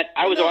 See that?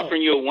 I was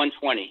offering you a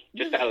 120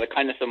 just out of the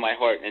kindness of my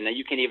heart, and then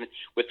you can't even,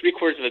 with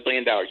 $750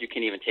 million, you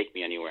can't even take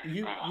me anywhere.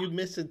 You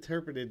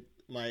misinterpreted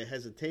my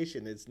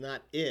hesitation. It's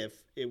not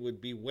if, it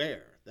would be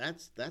where.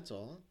 That's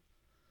all.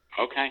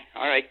 Okay.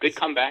 All right. Good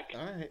comeback.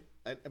 All right.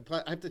 I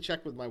have to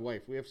check with my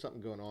wife. We have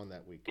something going on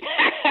that week.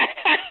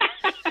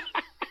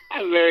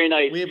 Very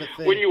nice. We have a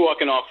thing. What are you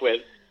walking off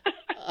with?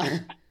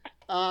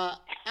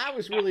 I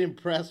was really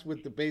impressed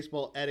with the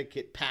baseball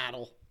etiquette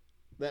paddle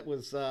that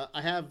was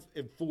I have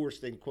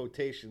enforced in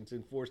quotations,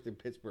 enforced in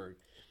Pittsburgh.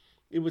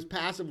 It was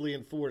passively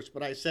enforced,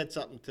 but I said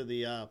something to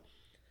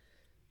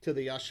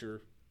the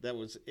usher that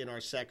was in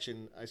our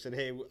section. I said,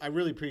 "Hey, I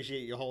really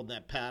appreciate you holding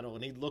that paddle."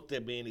 And he looked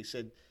at me and he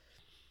said,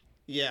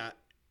 "Yeah."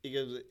 He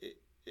goes,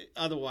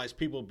 "Otherwise,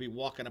 people would be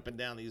walking up and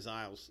down these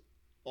aisles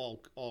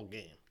all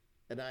game."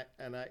 And I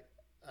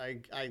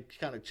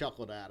kind of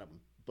chuckled at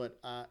him, but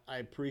I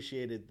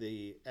appreciated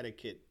the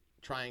etiquette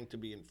trying to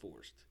be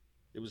enforced.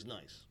 It was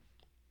nice.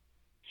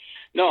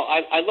 No,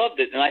 I loved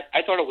it, and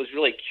I thought it was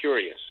really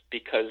curious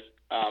because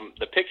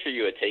the picture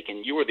you had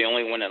taken, you were the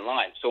only one in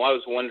line. So I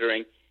was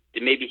wondering,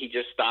 did maybe he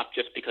just stop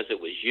just because it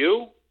was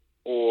you,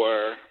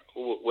 or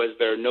was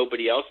there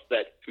nobody else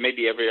that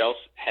maybe everybody else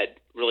had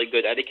really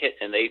good etiquette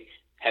and they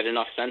had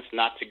enough sense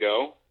not to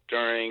go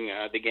during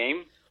the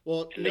game?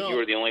 Well, and that you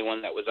were the only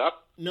one that was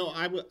up? No,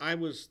 I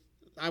was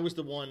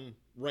the one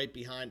right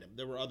behind him.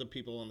 There were other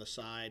people on the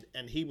side,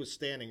 and he was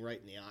standing right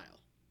in the aisle.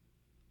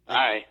 All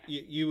right.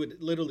 You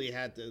would literally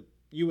had to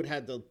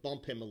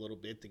bump him a little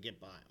bit to get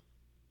by him.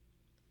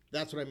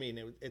 That's what I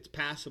mean. It's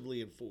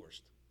passively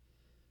enforced.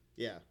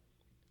 Yeah,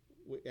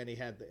 and he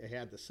had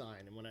the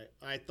sign, and when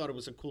I thought it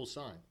was a cool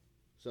sign,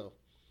 so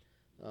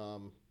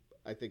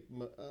I think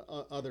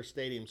other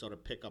stadiums ought to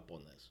pick up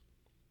on this.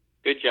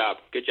 Good job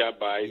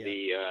by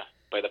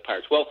the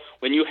Pirates. Well,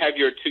 when you have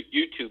your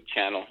YouTube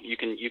channel, you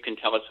can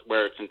tell us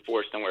where it's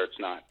enforced and where it's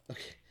not.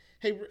 Okay.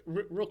 Hey,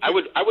 real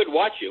quick. I would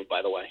watch you,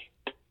 by the way.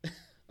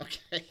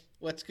 Okay.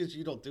 Well, that's because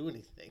you don't do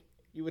anything.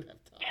 You would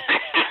have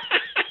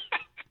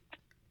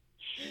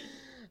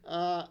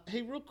time.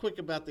 Hey, real quick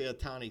about the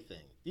Ohtani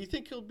thing. Do you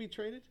think he'll be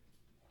traded?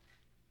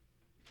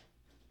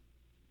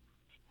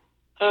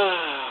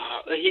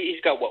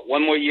 He's got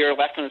one more year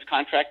left on his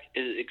contract.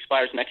 It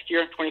expires next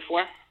year,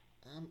 24.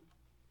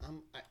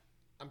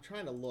 I'm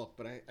trying to look,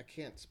 but I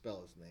can't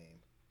spell his name.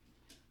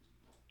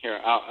 Here,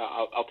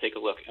 I'll take a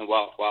look, and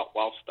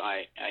whilst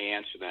I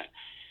answer that,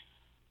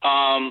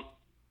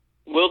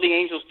 will the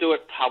Angels do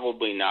it?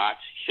 Probably not.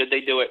 Should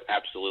they do it?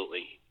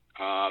 Absolutely.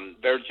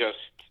 They're just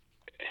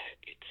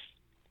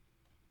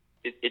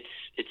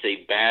it's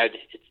a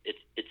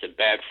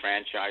bad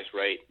franchise,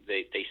 right?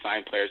 They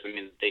sign players. I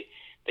mean,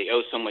 they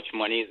owe so much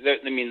money.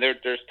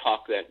 There's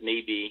talk that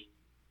maybe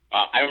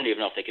I don't even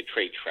know if they could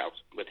trade Trout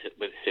with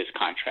his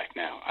contract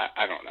now.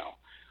 I don't know.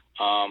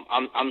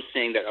 I'm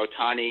seeing that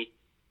Ohtani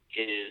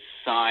is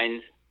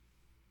signed.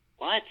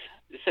 What?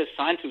 It says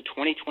signed through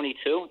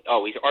 2022.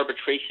 Oh, he's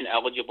arbitration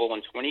eligible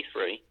in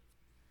 23,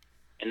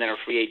 and then a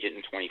free agent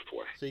in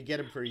 24. So you get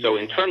him for a year. So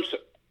in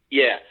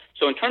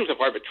terms of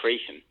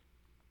arbitration,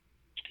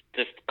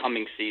 this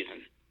coming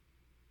season,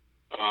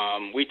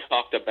 we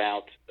talked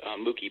about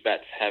Mookie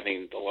Betts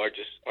having the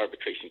largest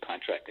arbitration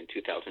contract in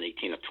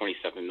 2018 of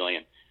 $27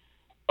 million.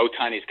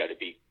 Ohtani's got to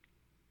be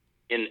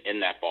in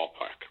that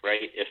ballpark,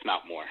 right? If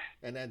not more.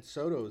 And then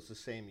Soto is the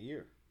same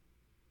year.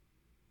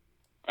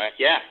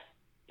 Yeah.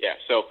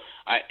 So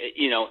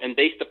and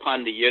based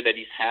upon the year that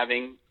he's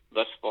having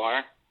thus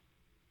far,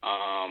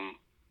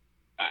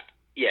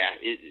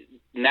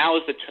 now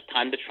is the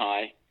time to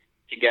try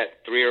to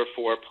get 3 or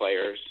 4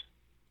 players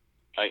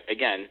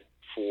again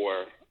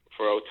for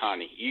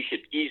Ohtani. You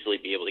should easily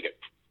be able to get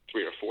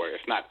 3 or 4,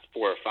 if not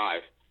 4 or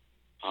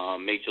 5,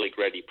 major league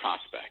ready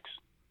prospects.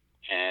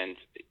 And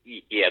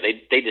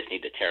they just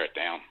need to tear it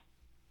down.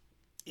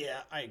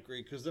 Yeah, I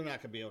agree, because they're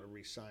not going to be able to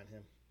re-sign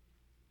him.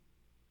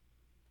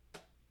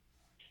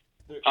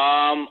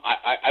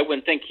 I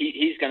wouldn't think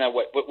he's going to.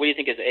 What do you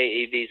think his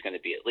AAV is going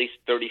to be? At least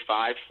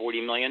 35,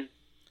 40 million?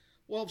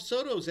 Well, if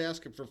Soto's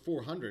asking for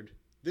 400,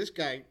 this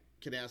guy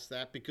can ask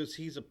that because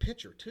he's a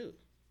pitcher too.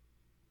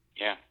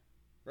 Yeah.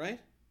 Right?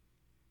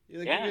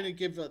 You're going to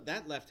give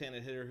that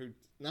left-handed hitter who's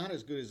not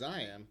as good as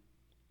I am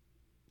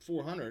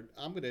 400.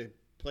 I'm going to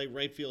play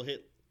right field,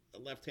 hit a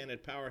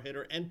left-handed power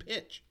hitter, and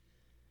pitch.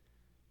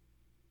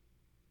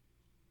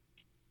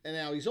 And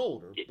now he's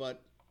older,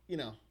 but,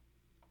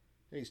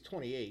 he's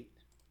 28.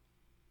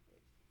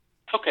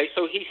 Okay,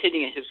 so he's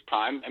hitting at his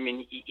prime. I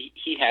mean,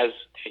 he has,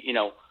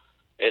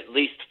 at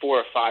least 4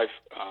 or 5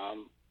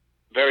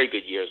 very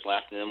good years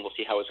left, and then we'll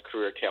see how his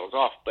career tails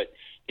off. But,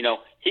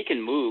 he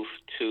can move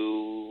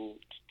to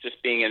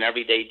just being an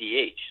everyday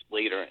DH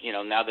later.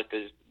 Now that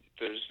there's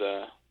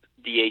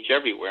DH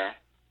everywhere,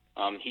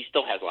 he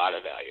still has a lot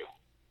of value.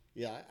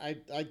 Yeah,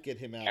 I'd get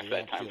him out of the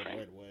outfield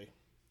right away.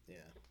 Yeah.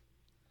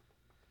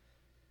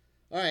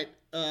 All right,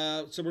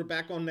 so we're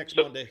back on next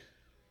Monday.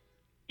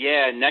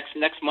 Yeah, next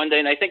Monday,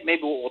 and I think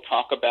maybe what we'll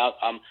talk about.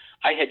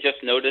 I had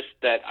just noticed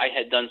that I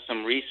had done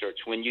some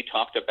research when you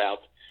talked about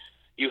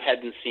you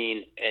hadn't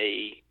seen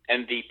a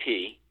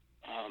MVP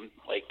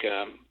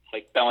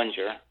like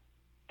Bellinger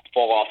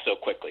fall off so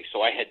quickly.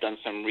 So I had done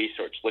some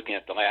research looking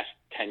at the last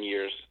 10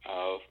 years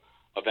of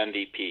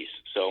MVPs.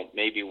 So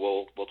maybe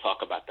we'll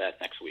talk about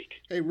that next week.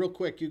 Hey, real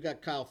quick, you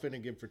got Kyle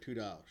Finnegan for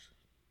 $2.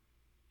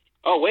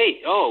 Oh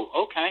wait,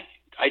 okay,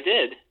 I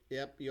did.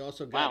 Yep, you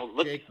also got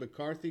Jake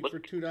McCarthy for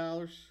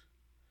 $2.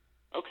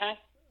 Okay.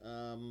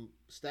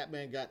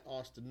 Statman got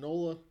Austin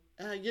Nola.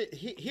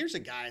 Here's a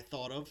guy I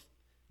thought of,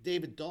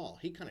 David Dahl.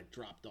 He kind of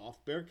dropped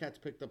off.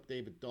 Bearcats picked up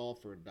David Dahl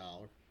for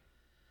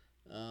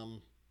 $1.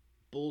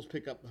 Bulls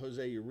pick up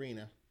Jose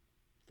Urena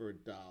for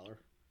 $1.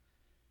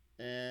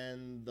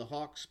 And the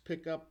Hawks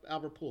pick up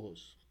Albert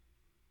Pujols.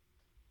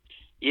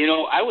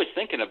 I was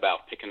thinking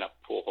about picking up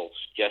Pujols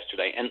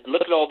yesterday, and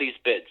look at all these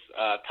bids.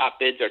 Top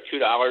bids are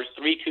 $2,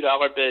 3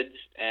 $2 bids,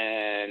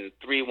 and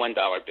 3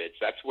 $1 bids.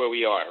 That's where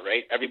we are,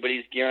 right?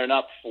 Everybody's gearing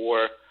up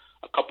for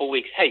a couple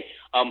weeks. Hey,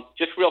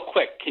 just real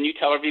quick, can you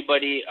tell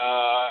everybody,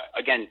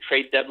 again,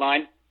 trade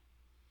deadline?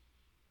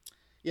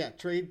 Yeah,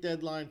 trade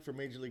deadline for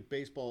Major League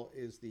Baseball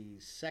is the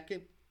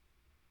 2nd.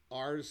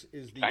 Ours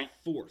is the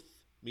 4th,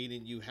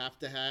 meaning you have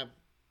to have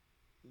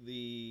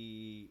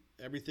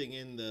everything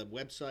in the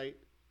website,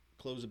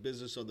 close of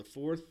business on the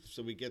 4th,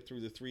 so we get through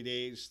the 3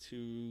 days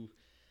to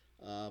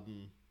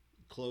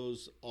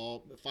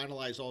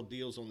finalize all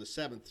deals on the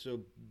 7th. So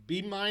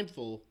be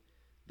mindful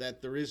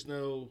that there is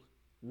no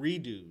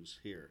redos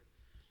here.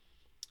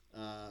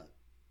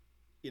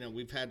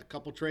 We've had a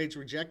couple trades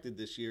rejected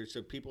this year,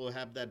 so people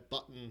have that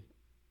button,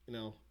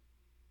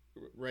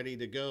 ready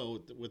to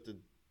go with the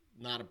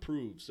not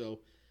approved.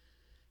 So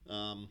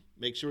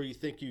make sure you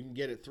think you can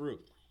get it through.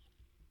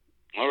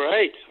 All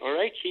right,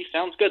 Chief.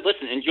 Sounds good.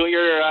 Listen, enjoy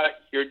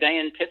your day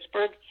in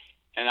Pittsburgh,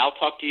 and I'll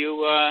talk to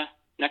you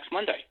next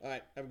Monday. All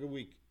right. Have a good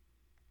week.